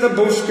buggies to the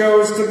bush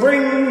girls to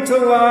bring to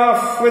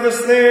laugh with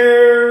us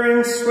there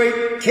in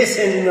sweet kiss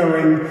in the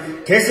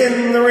ring. Kiss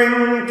in the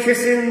ring,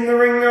 kiss in the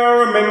ring. I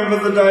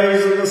remember the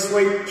days of the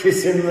sweet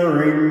kiss in the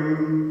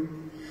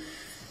ring.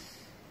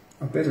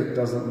 I bet it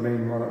doesn't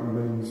mean what it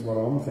means, what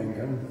I'm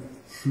thinking.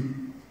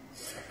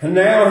 And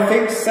now I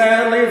think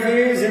sadly of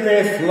years in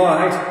their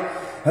flight.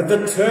 At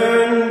the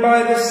turn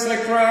by the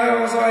slick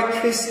rails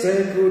I kissed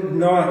her good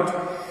night.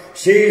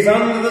 She's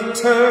under the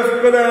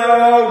turf but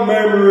our old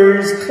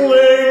memories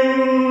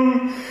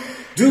cling.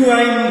 Do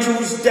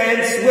angels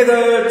dance with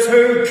her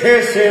to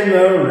kiss in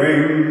the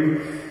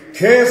ring?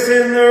 Kiss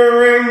in the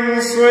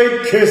ring,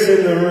 sweet kiss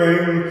in the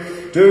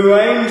ring. Do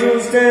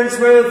angels dance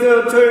with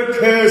her to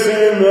kiss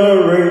in the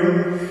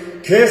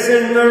ring? Kiss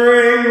in the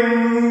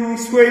ring,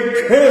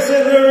 sweet kiss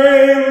in the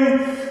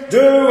ring.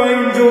 Do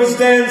angels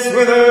dance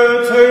with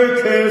her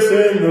to kiss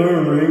in the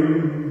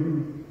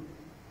ring?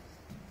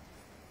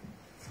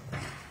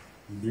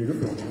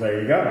 Beautiful.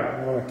 There you go.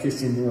 I want to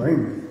kiss in the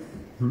ring.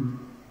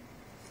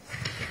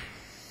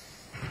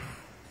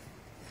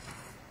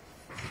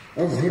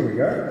 Oh, here we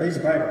go. Piece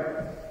of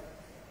paper.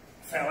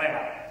 Fell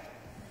out.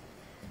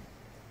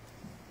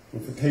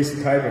 If a piece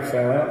of paper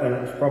fell out, then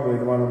it's probably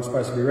the one I'm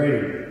supposed to be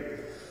reading.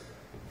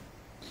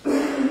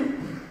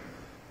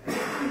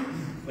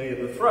 Clear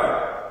the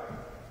throat.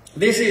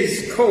 This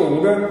is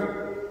called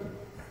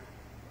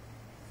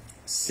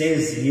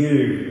Says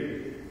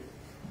You.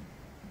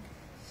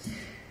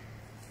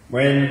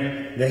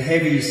 When the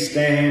heavy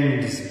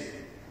stands,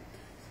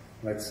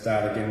 let's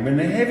start again. When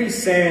the heavy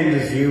sand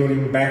is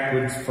yielding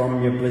backwards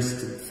from your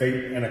blistered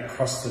feet and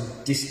across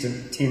the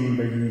distant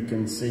timber you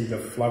can see the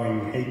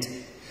flowing heat.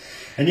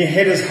 And your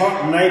head is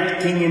hot and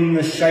aching and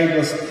the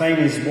shadeless plain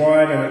is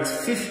wide and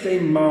it's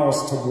 15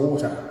 miles to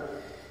water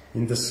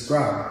in the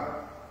scrub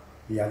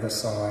the other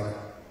side.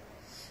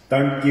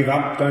 Don't give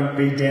up, don't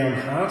be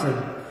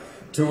downhearted.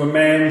 To a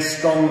man's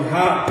strong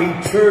heart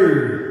be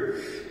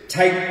true.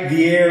 Take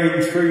the air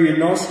in through your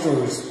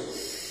nostrils.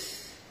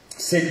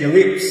 Set your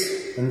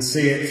lips and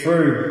see it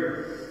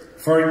through.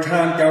 For it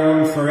can't go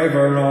on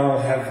forever and I'll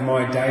have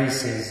my day,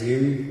 says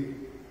you.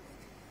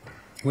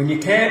 When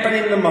you're camping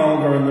in the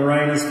mulga and the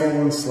rain has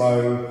fallen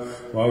slow,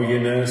 while you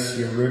nurse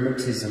your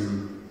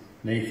rheumatism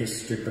neath a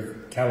strip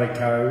of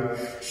calico,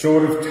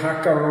 short of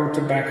tucker or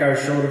tobacco,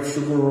 short of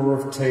sugar or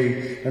of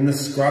tea, and the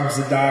scrubs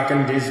are dark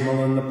and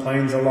dismal and the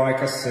plains are like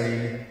a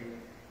sea.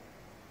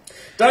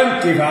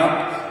 Don't give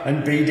up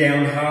and be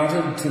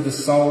downhearted, to the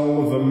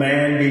soul of a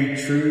man be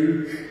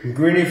true, and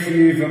grin if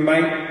you've a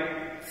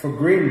mate, for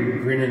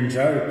grin and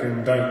joke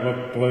and don't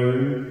look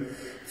blue,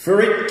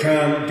 for it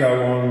can't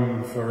go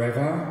on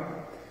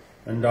forever,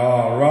 and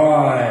I'll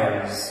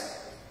rise,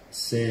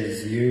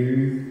 says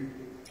you.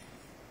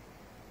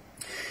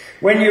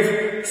 When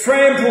you've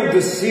trampled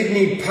the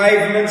Sydney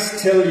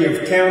pavements till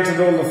you've counted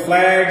all the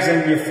flags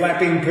and your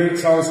flapping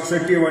boots holes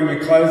trip you and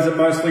your clothes are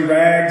mostly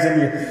rags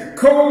and you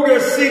called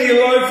a city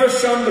loafer,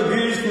 shunned,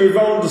 abused, move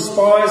on,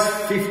 despise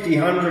 50,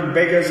 100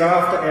 beggars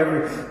after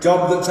every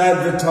job that's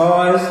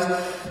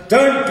advertised.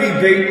 Don't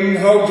be beaten,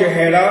 hold your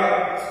head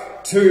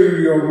up,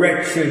 to your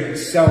wretched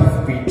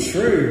self be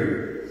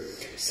true.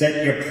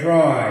 Set your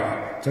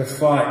pride to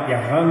fight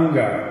your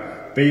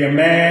hunger, be a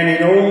man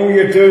in all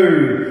you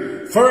do.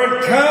 For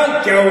it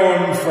can't go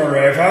on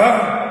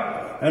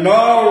forever, and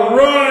I'll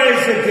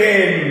rise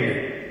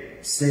again,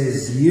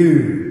 says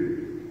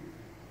you.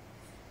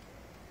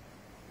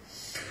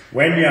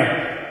 When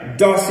you're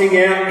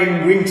dossing out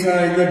in winter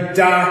in the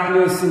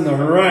darkness and the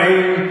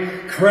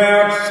rain,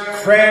 crouched,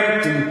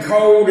 cramped and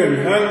cold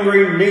and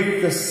hungry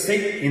neath the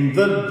seat in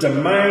the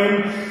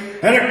domain,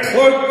 and a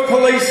cloaked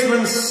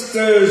policeman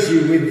stirs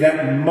you with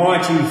that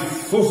mighty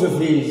foot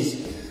of his.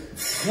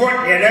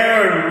 What you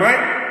doing,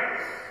 mate?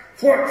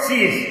 What's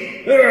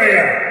this? Who are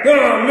you? Come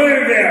on,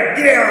 move out.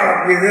 Get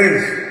out with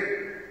this.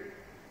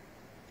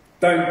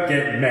 Don't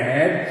get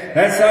mad.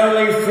 That's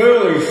only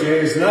foolish.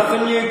 There's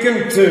nothing you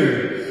can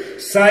do.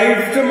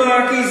 Save to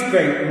mark his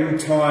beat and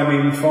time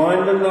him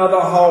find another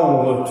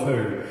hole or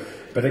two.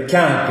 But it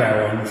can't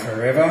go on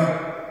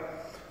forever.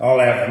 I'll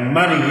have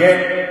money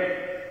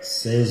yet,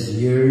 says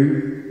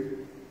you.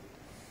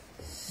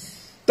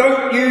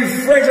 Don't you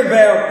fret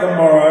about the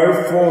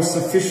morrow, for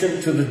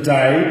sufficient to the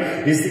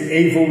day is the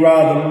evil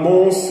rather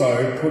more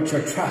so. Put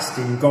your trust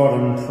in God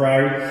and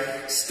pray.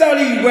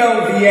 Study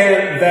well the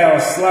ant, thou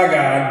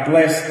sluggard,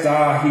 blessed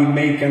are he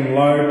meek and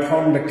low.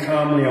 Ponder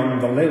calmly on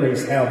the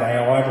lilies, how they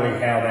idly,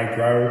 how they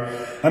grow.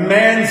 A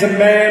man's a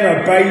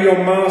man, obey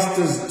your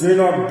masters, do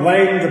not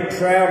blame the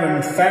proud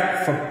and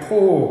fat, for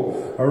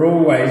poor are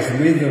always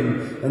with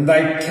them, and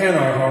they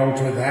cannot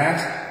alter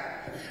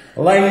that.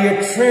 Lay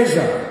your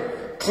treasure,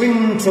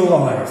 cling to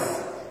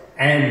life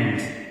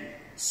and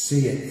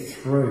see it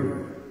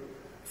through,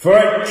 for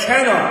it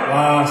cannot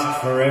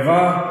last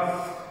forever.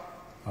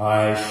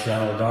 I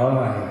shall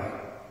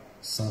die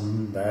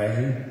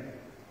someday,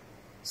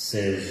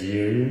 says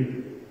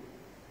you.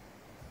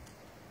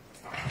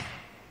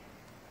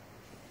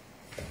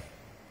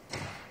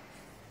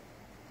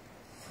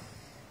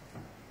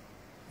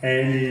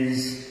 And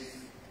is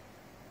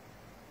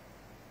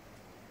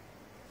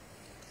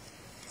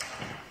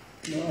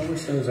no, I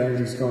wish there was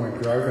Andy's going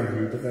Grogan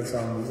here, but that's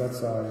someone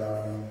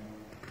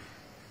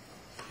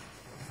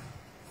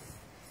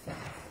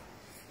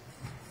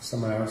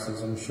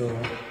else's, I'm sure.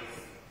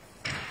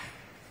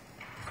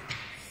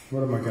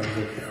 What am I going to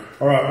do?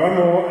 All right, one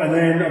more, and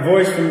then a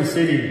voice from the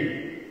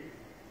city.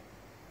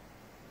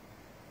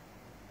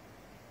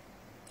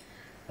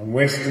 On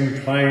western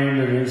plain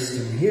and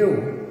eastern hill,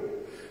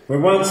 where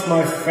once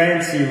my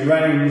fancy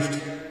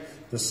ranged,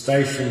 the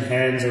station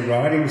hands are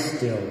riding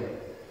still,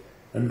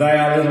 and they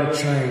are little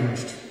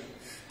changed.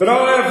 But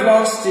I have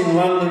lost in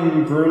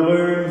London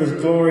gloom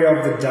the glory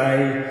of the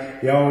day.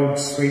 The old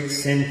sweet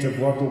scent of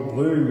wattle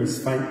bloom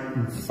is faint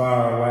and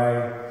far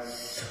away.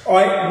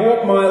 I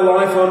walk my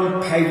life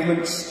on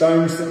pavement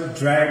stones that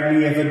drag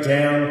me ever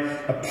down,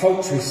 a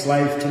paltry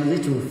slave to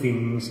little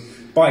things,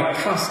 by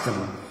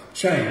custom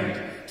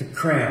chained to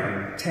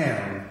crown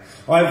town.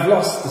 I've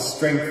lost the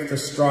strength to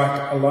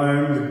strike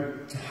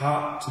alone, the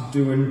heart to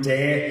do and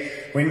dare.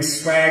 When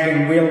swag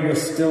and will were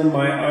still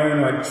my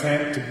own, I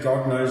tramped to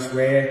God knows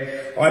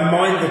where. I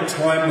mind the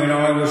time when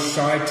I was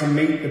shy to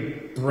meet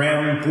the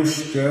brown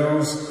bush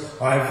girls.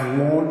 I've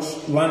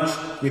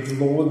lunched with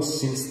lords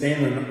since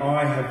then, and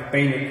I have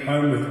been at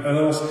home with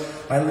earls.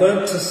 I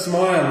learnt to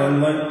smile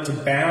and learnt to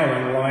bow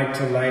and lie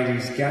to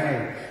ladies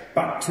gay.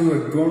 But to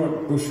a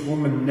gaunt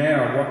bushwoman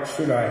now, what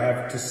should I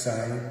have to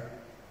say?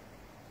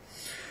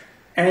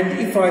 And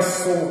if I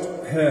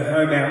sought her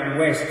home out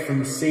west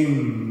from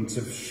scenes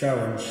of show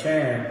and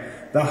sham,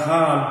 the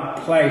hard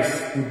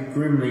place would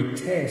grimly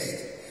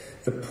test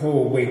the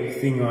poor weak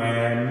thing I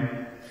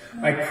am.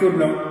 I could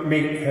not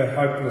meet her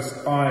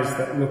hopeless eyes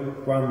that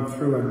looked one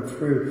through and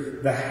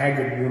through, the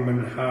haggard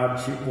woman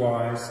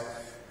hardship-wise,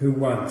 who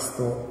once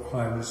thought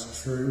I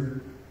was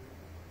true.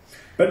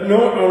 But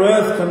naught on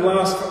earth can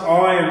last for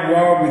aye, and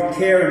while with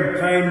care and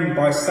pain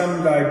by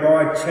some day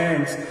by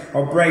chance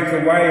I'll break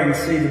away and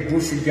see the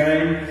bush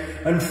again,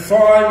 and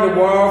find a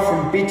while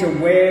from bitter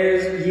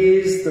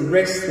years the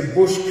rest the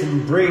bush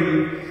can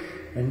bring,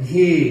 and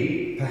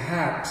hear,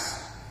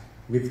 perhaps,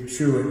 with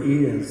truer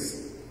ears,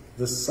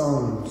 the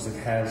songs it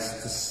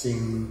has to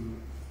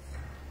sing.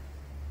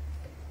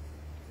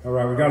 All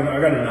right, I got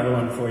another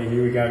one for you.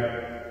 Here we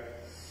go.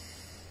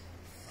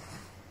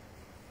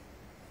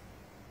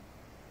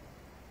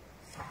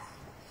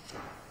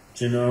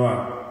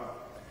 Genoa,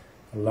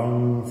 a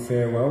long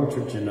farewell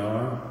to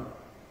Genoa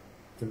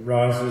that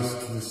rises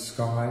to the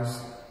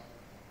skies,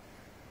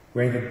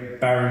 where the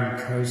barren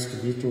coast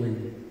of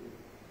Italy,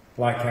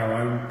 like our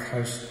own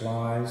coast,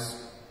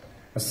 lies.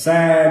 A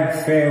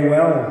sad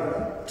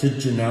farewell to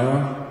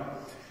Genoa,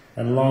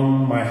 and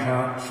long my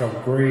heart shall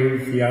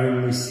grieve the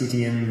only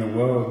city in the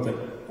world that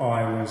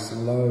I was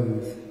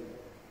loath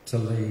to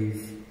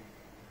leave.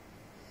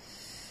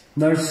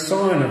 No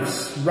sign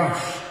of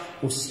rush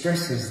or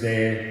stresses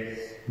there,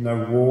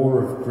 no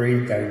war of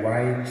greed they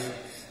wage.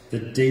 The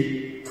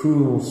deep,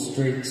 cool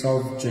streets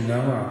of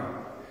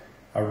Genoa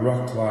are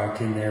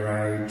rock-like in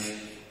their age.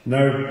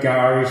 No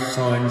garish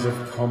signs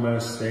of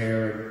commerce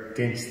there,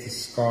 against the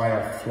sky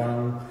are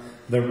flung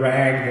the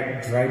rag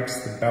that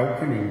drapes the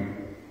balcony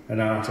an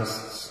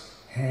artist's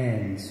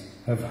hands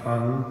have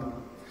hung.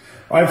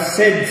 I've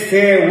said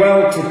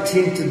farewell to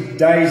tinted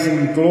days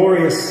and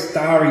glorious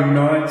starry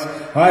nights.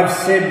 I've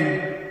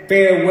said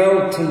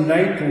farewell to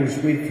Naples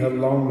with her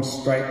long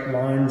straight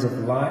lines of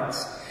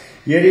lights.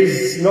 Yet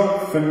is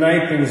not for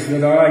Naples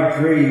that I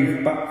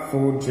grieve, but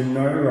for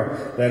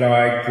Genoa that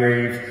I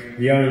grieve,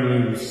 the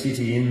only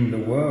city in the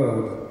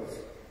world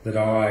that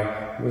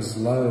I was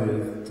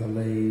loath to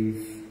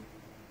leave.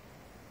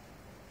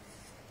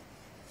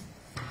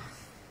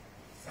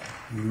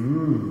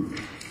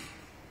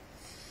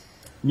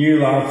 New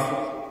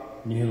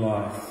love, new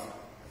life.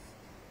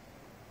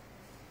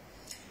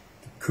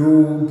 The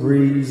cool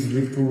breeze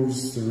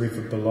ripples the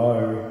river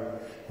below,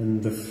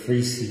 and the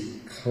fleecy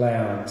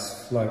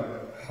clouds float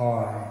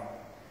high,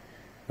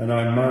 and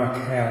I mark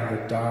how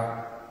the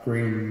dark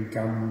green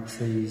gum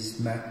trees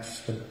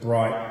match the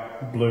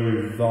bright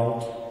blue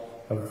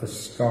vault of the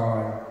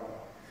sky.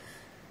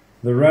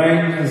 The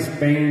rain has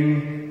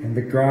been, and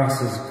the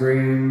grass is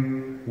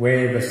green,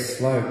 where the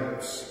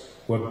slopes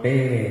were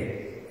bare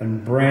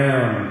and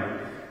brown,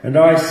 and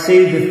I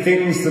see the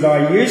things that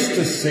I used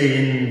to see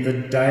in the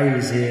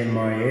days ere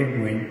my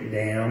head went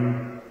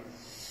down.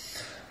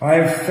 I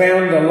have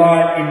found a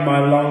light in my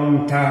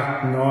long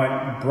dark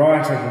night,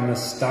 brighter than the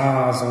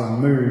stars or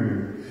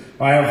moon.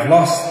 I have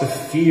lost the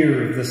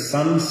fear of the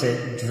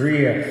sunset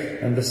drear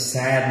and the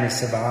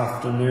sadness of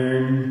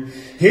afternoon.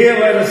 Here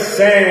let us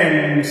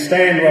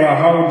stand while I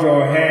hold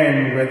your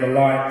hand, where the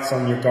light's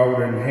on your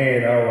golden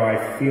head. Oh, I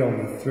feel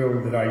the thrill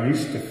that I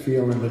used to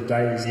feel in the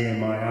days ere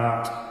my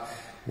heart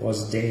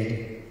was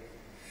dead.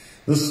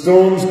 The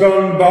storm's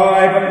gone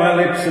by, but my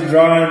lips are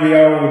dry and the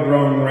old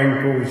wrong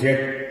rankles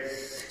yet.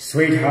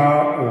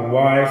 Sweetheart or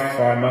wife,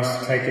 I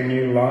must take a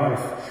new life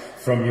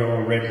from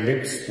your red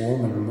lips,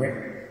 warm and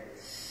wet.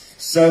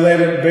 So let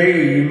it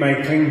be, you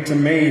may cling to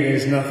me,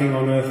 there's nothing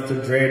on earth to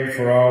dread,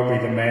 for I'll be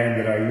the man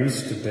that I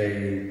used to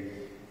be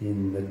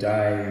in the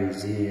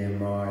days ere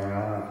my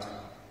heart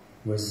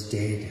was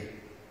dead.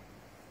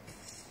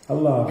 A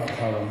love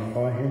poem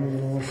by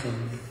Henry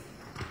Lawson.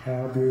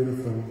 How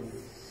beautiful.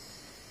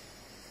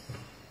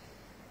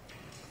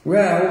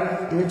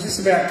 Well, we're just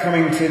about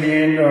coming to the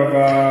end of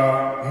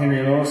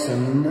Henry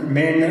Lawson.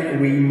 Men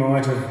we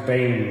might have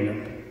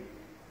been.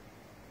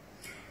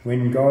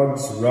 When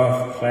God's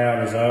wrath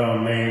cloud is o'er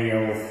me,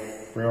 a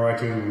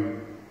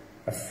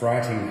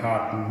frighting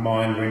heart and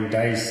mind, when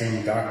days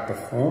seem dark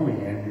before me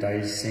and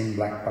days seem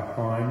black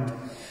behind.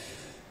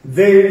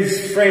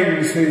 Those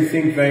friends who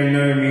think they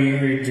know me,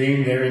 who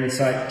deem their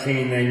insight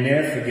keen, they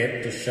ne'er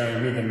forget to show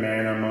me the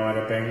man I might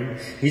have been.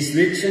 He's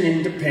rich and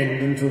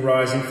independent, or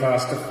rising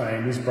fast to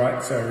fame. He's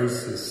bright, so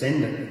his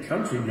ascendant, the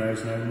country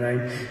knows no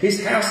name.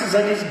 His houses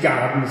and his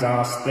gardens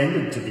are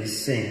splendid to be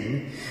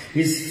seen.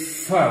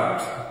 His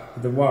fault,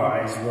 the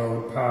wise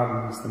world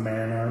pardons the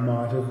man I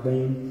might have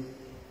been.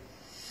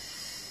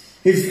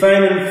 His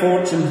fame and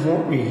fortune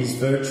haunt me, his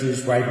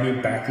virtues wave me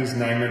back, his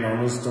name and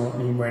honours daunt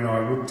me when I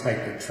would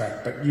take the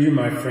track. But you,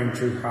 my friend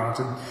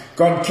true-hearted,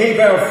 God keep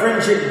our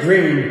friendship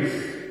green,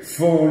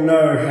 for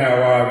know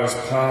how I was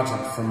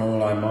parted from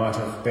all I might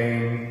have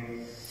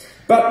been.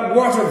 But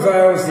what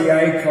avails the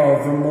ache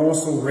of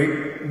remorse or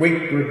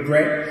weak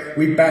regret?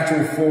 We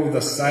battle for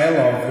the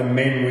sale of the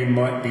men we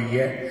might be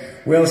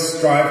yet. We'll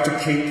strive to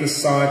keep the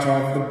sight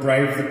of the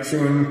brave, the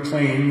true and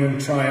clean, and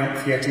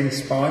triumph yet in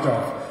spite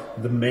of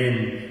the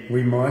men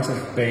we might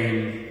have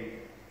been.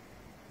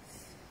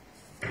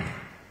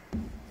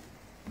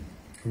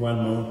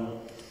 One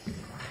more.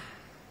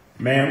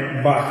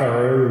 Mount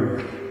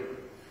Buckaroo.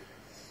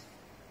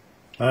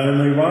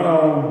 Only one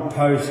old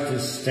post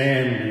is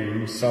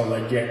standing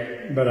solid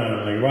yet, but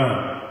only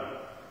one,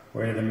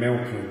 where the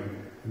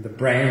milking and the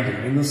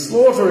branding and the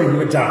slaughtering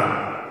were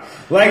done.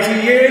 Later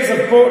years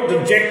have brought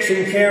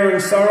dejection, care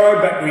and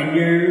sorrow, but we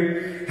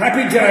knew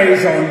happy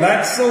days on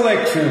that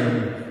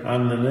selection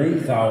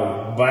underneath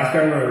old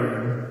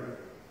Buckaroo.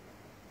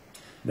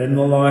 Then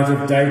the light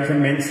of day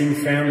commencing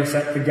found us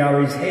at the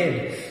gully's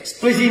head,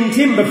 splitting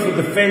timber for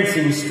the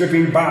fencing,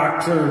 stripping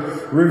bark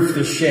to roof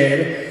the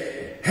shed.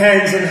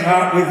 Hands and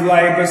heart with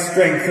labour,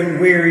 strength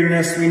and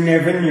weariness we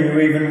never knew,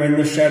 even when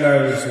the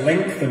shadows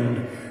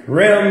lengthened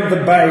round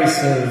the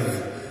base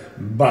of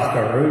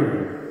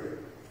Buckaroo.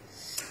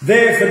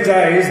 There for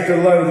days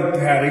below the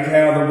paddock,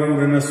 how the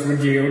wilderness would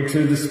yield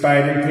to the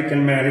spade and pick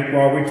and mattock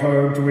while we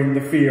toiled to win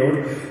the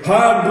field.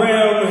 Hard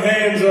brown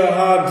hands are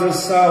hard to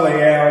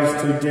sully, ours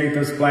too deep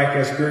as black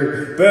as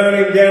grew,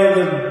 burning down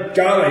the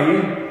gully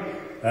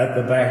at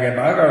the back of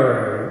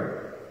Buckaroo.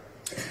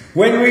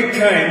 When we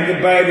came,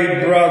 the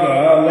baby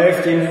brother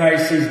left in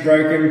haste his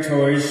broken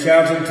toys,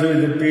 shouted to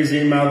the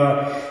busy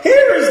mother,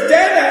 "Here is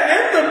Dada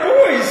and the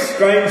boys!"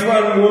 strange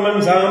one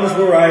woman's arms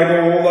were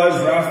able all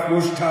those rough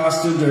bush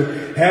tasks to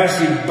do, how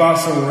she'd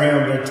bustle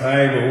round the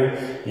table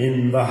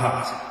in the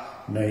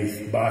hut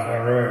neath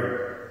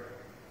Buckaroo.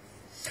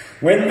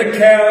 When the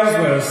cows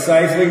were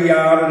safely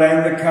yarded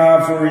and the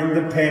calves were in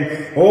the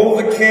pen, all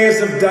the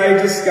cares of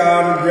day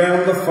discarded,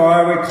 round the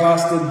fire we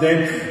clustered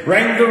then,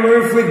 rang the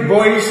roof with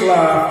boyish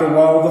laughter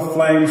while the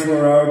flames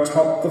were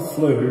o'ertop the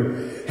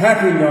flue.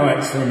 Happy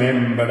nights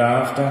remembered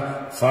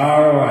after,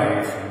 far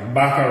away from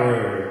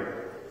Buckaroo.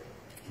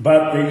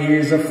 But the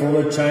years are full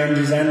of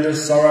changes and a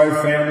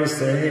sorrow found us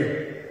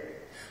there,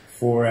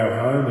 for our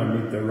home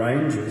amid the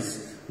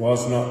ranges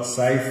was not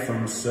safe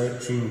from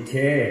searching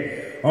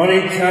care. On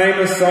he came,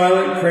 a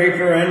silent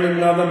creeper, and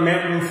another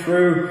mountain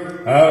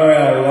through. Oh,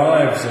 our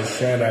lives a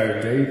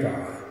shadow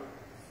deeper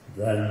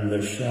than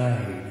the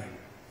shade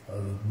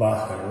of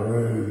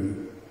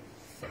Buckaroo.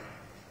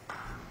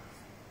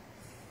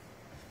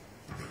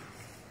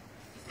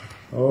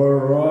 All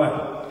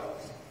right.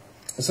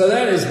 So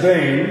that has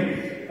been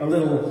a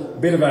little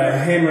bit of a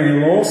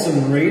Henry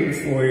Lawson read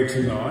for you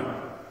tonight.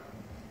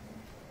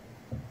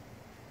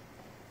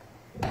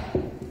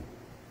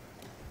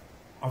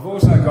 I've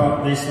also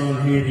got this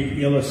one here,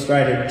 the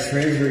Illustrated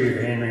Treasury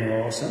of Henry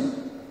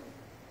Lawson.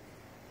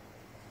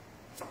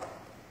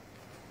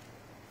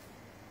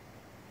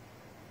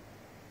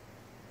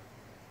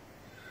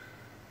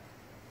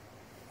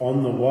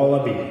 On the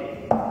Wallaby.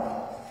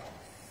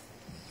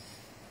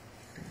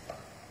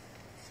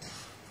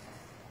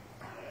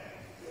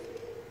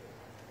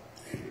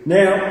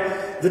 Now,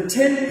 the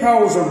tent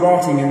poles are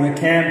rotting and the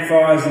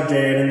campfires are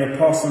dead and the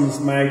possums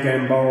may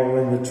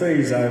gambol in the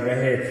trees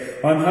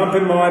overhead. I'm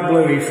humping my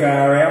bluey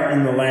far out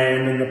in the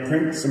land and the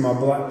prints of my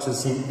blotches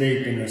sink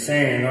deep in the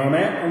sand. I'm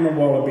out on the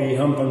Wallaby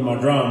humping my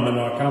drum and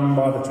I come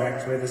by the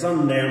tracks where the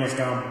sundown has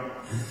come.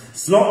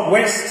 It's not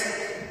west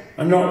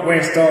and not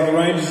west are the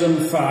ranges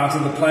and far to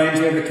the plains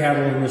where the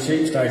cattle and the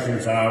sheep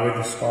stations are, with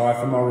the sky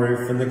for my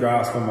roof and the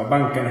grass for my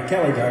bunk and a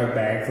calico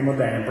bag for my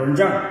damper and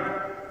junk.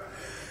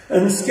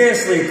 And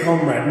scarcely a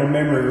comrade my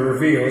memory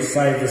reveals,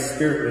 save the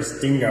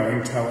spiritless dingo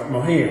in tow at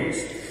my heels.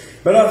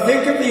 But I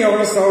think of the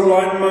honest old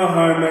light in my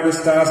home where the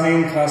stars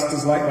hang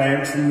clusters like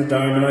lamps from the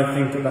dome, and I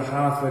think of the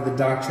hearth where the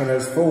dark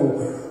shadows fall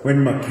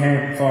when my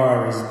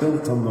campfire is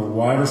built on the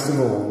widest of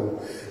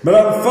all. But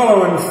I'm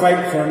following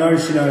fate, for I know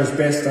she knows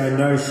best. I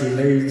know she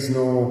leads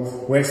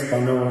northwest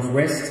by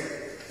northwest.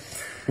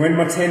 When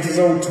my tent is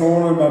all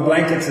torn and my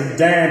blankets are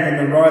damp and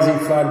the rising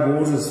flood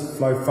waters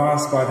flow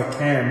fast by the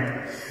camp.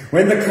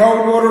 When the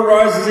cold water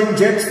rises in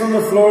jets from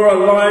the floor, I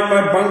lie in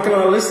my bunk and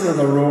I listen to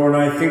the roar, and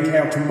I think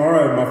how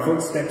tomorrow my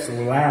footsteps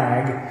will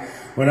lag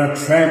when I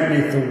tramp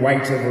beneath the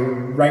weight of a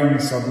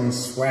rain-sodden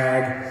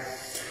swag.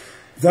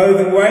 Though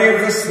the way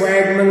of the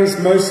swagman is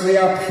mostly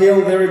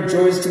uphill, there are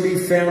joys to be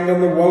found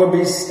on the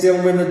Wallaby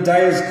still when the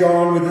day is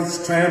gone with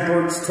its tramp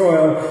or its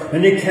toil,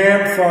 and your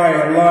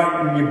campfire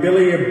light and your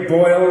billy a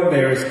boil.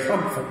 There is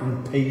comfort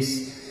and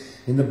peace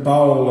in the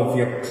bowl of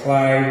your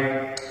clay,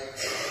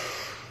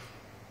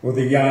 or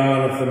the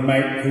yarn of the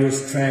mate who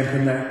is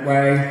tramping that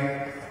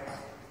way.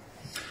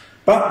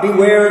 But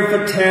beware of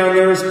the town,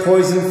 there is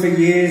poison for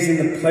years in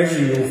the pleasure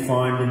you'll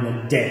find in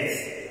the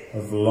death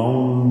of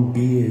long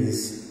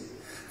beers.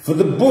 For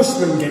the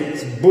bushman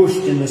gets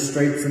bushed in the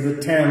streets of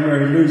the town where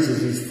he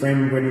loses his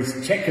friend when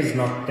his check is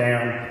knocked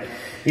down.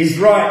 He's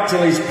right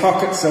till his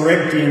pockets are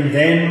empty, and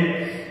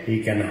then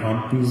he can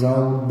hump his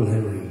old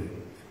bluey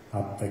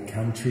up the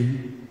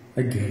country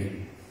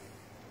again.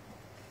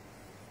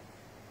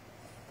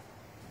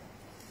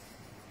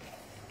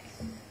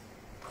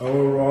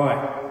 All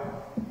right.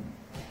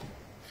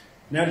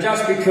 Now,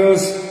 just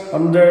because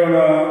I'm doing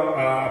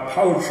a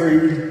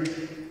poetry,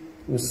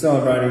 we're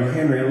celebrating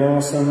Henry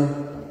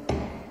Lawson,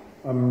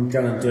 I'm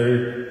going to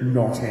do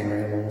not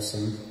Henry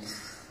Lawson.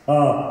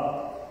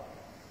 All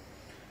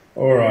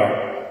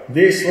right.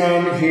 This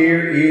one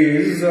here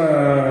is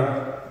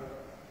a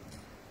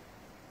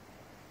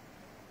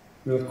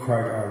little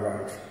quote I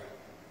wrote.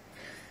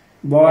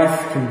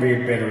 Life can be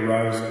a bed of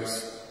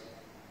roses.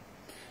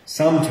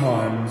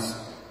 Sometimes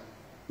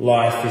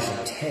life is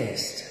a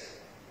test.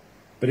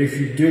 But if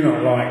you do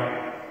not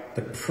like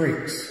the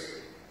pricks,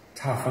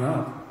 toughen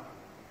up,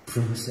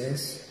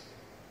 princess.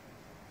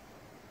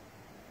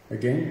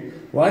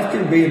 Again, life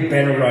can be a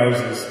bed of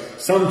roses.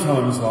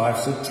 Sometimes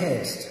life's a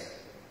test.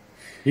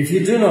 If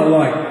you do not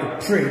like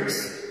the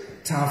pricks,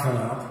 toughen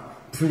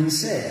up,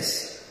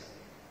 princess.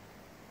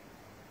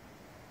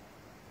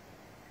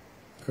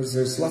 Because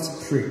there's lots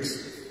of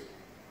pricks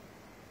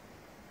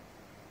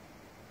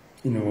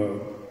in the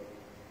world.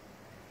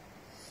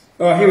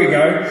 Oh, here we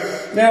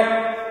go.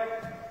 Now,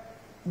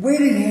 where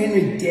did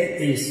Henry get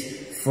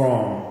this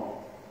from?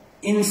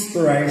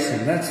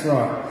 Inspiration, that's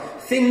right.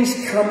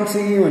 Things come to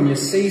you and you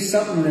see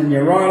something and you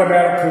write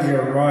about it because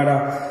you're a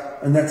writer,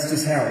 and that's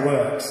just how it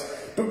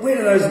works. But where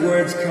do those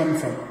words come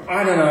from?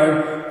 I don't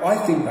know. I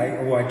think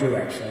I do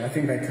actually. I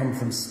think they come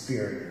from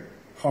spirit,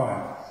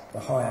 higher, the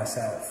higher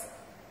self.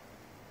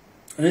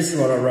 And this is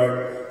what I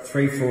wrote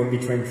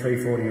between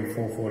 3:40 and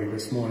 4:40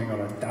 this morning on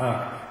a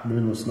dark,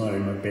 moonless night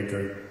in my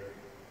bedroom.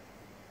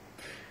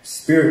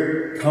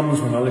 Spirit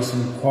comes when I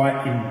listen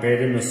quiet in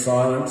bed in the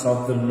silence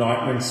of the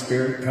night. When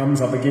Spirit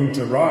comes, I begin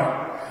to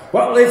write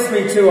what lifts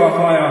me to a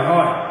higher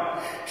height.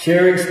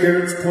 Sharing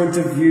Spirit's point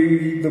of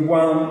view,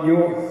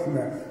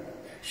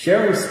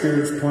 sharing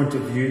Spirit's point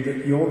of view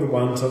that you're the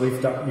one to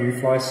lift up you,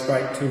 fly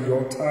straight to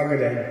your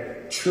target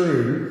and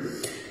true.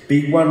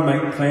 Be one,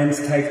 make plans,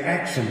 take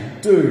action,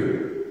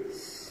 do.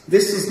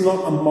 This is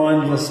not a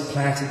mindless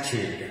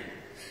platitude.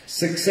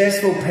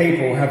 Successful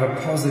people have a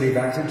positive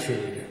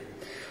attitude.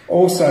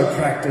 Also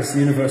practice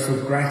universal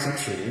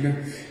gratitude.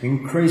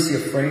 Increase your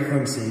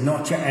frequency,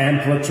 not your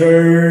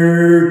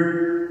amplitude.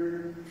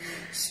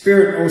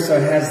 Spirit also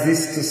has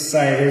this to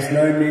say: there's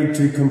no need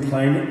to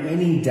complain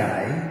any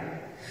day.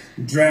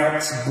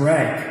 Droughts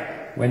break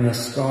when the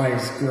sky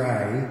is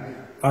grey.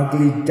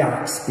 Ugly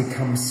ducks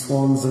become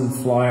swans and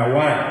fly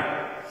away.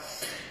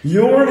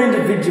 You're an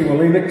individual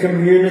in a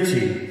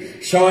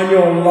community. Shine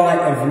your light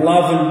of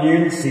love and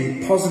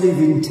unity. Positive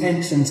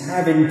intentions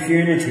have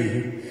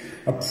impunity.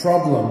 A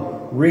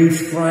problem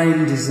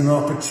reframed as an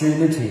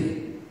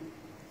opportunity.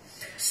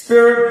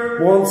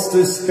 Spirit wants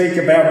to speak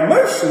about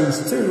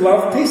emotions too.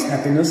 Love, peace,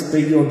 happiness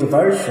be your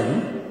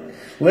devotion.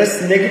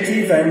 Less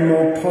negative and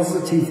more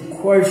positive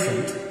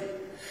quotient.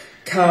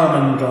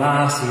 Calm and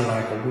glassy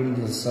like a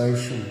windless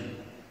ocean.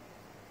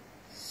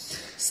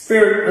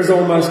 Spirit has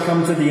almost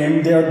come to the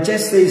end.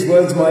 Digest these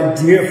words, my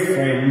dear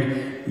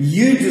friend.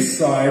 You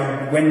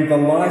decide when the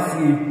life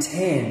you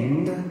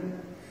tend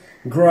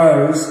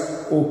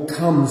grows or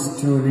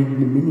comes to an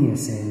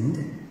ignominious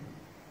end.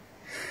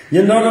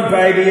 You're not a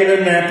baby in a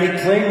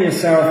nappy. Clean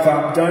yourself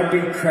up. Don't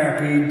be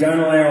crappy. Don't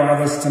allow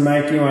others to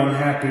make you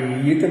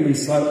unhappy. You can be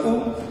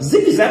slow.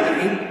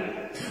 Zippy-zappy.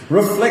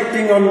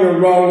 Reflecting on your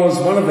role as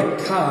one of the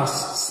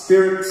cast,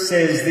 Spirit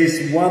says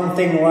this one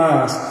thing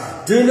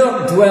last. Do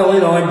not dwell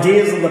in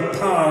ideas of the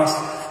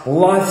past.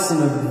 Life's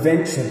an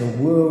adventure. The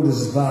world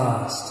is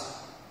vast.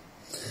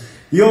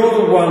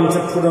 You're the one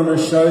to put on a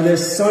show.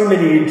 There's so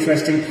many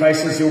interesting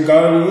places you'll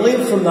go.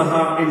 Live from the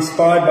heart,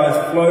 inspired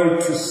by flow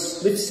to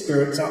lift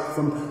spirits up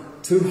from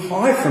too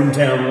high from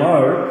down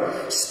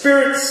low.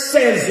 Spirit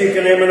says you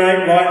can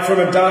emanate light from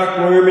a dark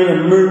room in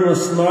a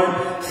moonless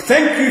night.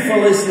 Thank you for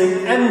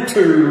listening and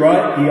to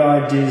write the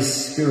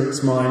ideas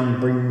Spirit's mind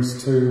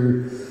brings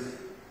to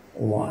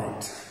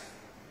light.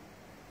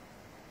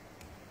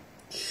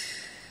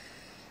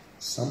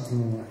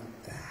 Something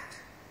like that.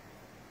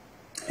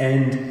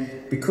 And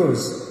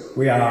because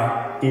we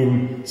are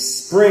in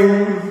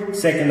spring,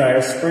 second day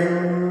of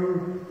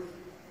spring,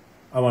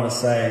 I want to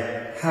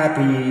say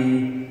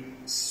happy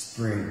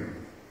spring.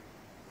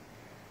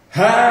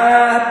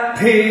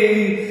 Happy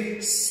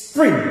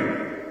spring.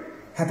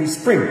 Happy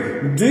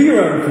spring. Do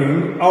your own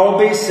thing. I'll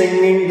be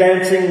singing,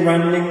 dancing,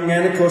 running,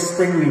 and of course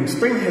springing.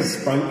 Spring has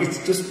sprung. It's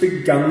just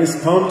begun.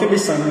 This poem can be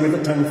sung with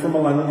a tongue from a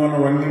lung on a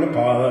rung in a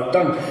pile of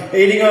dung.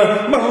 Eating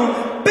a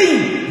mung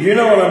bean. You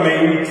know what I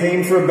mean.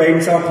 Keen for a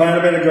bean, so I'll plant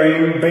a bit of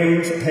green.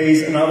 Beans,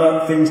 peas, and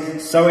other things.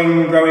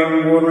 Sowing,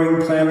 growing,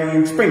 watering, planting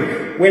in spring.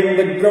 When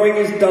the growing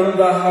is done,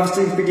 the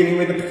harvesting's beginning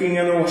with the picking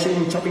and the washing,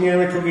 and chopping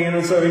and the cooking and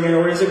the serving, and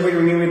or is it we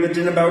ringing with the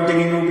dinner bell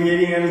dinging, we'll be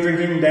eating and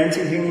drinking,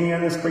 dancing, singing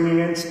and springing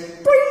and spring.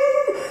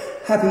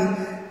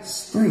 Happy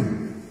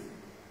spring.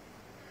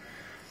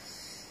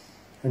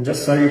 And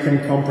just so you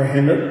can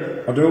comprehend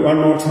it, I'll do it one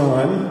more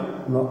time,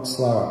 not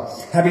slower.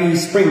 Happy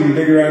spring,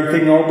 do your own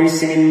thing. I'll be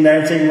singing,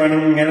 dancing,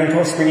 running, and of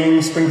course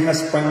springing. Spring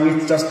has sprung,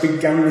 it's just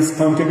begun. This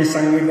poem can be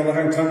sung with a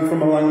long tongue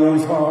from a lung on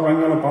a pile,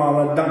 rung on a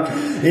pile of dung.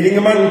 Eating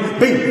a mung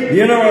bean,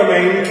 you know what I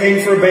mean.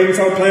 Keen for a bean,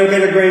 so I'll plant a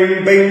bit of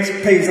green. Beans,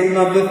 peas, and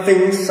other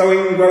things.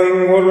 Sowing,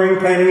 growing, watering,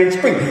 planting in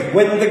spring.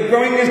 When the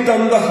growing is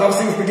done, the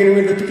harvesting's beginning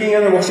with the picking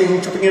and the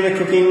washing, chopping and the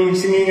cooking,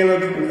 singing and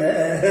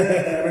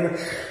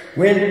the...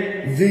 When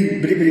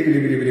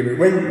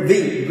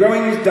the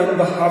growing is done,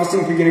 the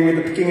harvesting beginning with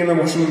the picking and the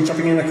washing and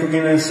chopping and the cooking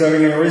and the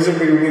serving and the reason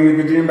we ringing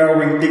with the dinner bell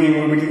ring dinging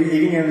and we're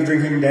eating and the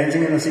drinking,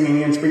 dancing and the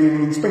singing and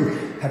springing in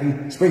spring.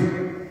 Happy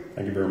spring.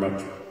 Thank you very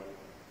much.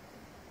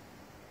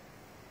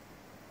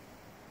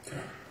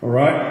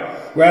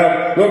 Alright.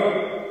 Well,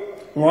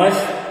 look,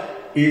 life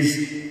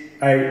is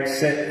a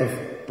set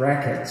of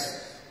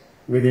brackets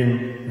within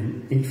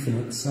an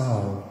infinite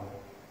soul.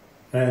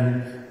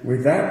 And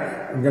with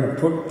that, I'm going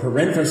to put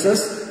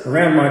parenthesis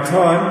around my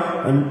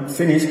time and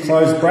finish,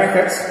 close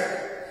brackets,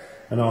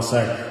 and I'll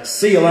say,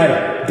 see you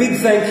later. Big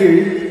thank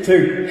you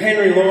to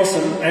Henry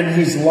Lawson and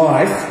his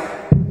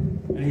life,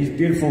 and his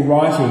beautiful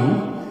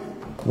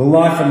writing. The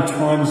life and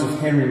times of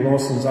Henry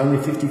Lawson's only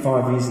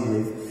 55 years he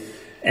lived,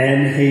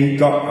 and he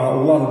got a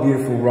lot of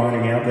beautiful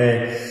writing out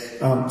there.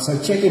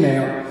 So check him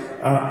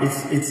out.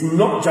 It's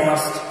not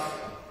just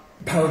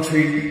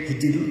poetry. He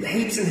did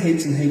heaps and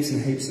heaps and heaps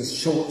and heaps of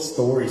short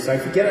stories. So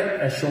if you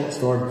get a short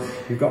story,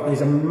 you've got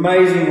these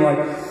amazing,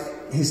 like,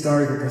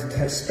 historical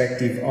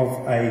perspective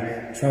of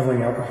a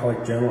travelling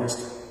alcoholic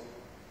journalist,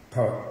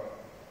 poet,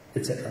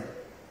 etc.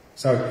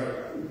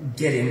 So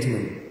get into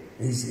him.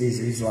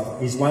 He's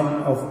lovely. He's one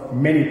of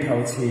many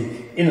poets here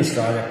in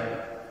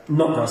Australia,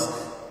 not just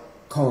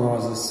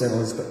colonisers,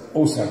 settlers, but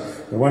also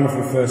the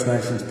wonderful First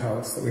Nations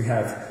poets that we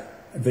have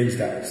these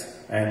days.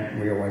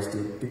 And we always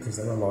did, because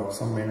they were like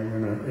songmen and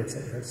women,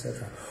 etc.,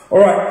 etc.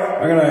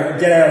 Alright, I'm going to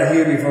get out of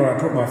here before I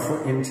put my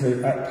foot into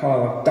that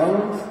pile of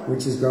dung,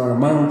 which is growing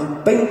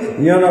among beans.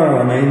 You know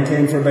what I mean,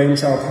 10 for a bean,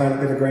 so I'll plant a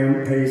bit of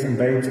green peas and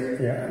beans.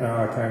 Yeah,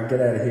 no, okay,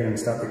 get out of here and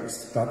start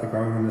the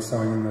growing and the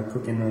sowing and the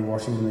cooking and the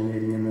washing and the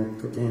eating and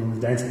the cooking and the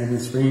dancing and the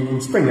spring.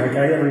 In spring,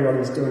 okay,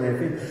 everybody's doing their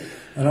thing.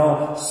 And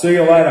I'll see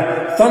you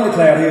later.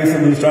 Thundercloud here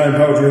from the Australian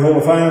Poetry Hall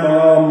of Fame.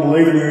 I'm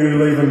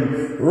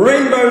leaving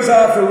rainbows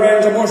after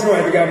rains. I'm washing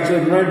away the garbage,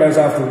 leaving rainbows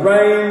after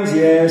rains.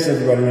 Yes,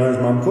 everybody knows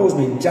Mum calls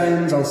me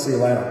James. I'll see you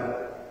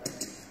later.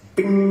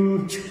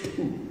 Bing.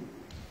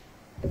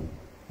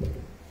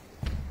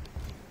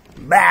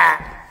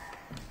 Bah.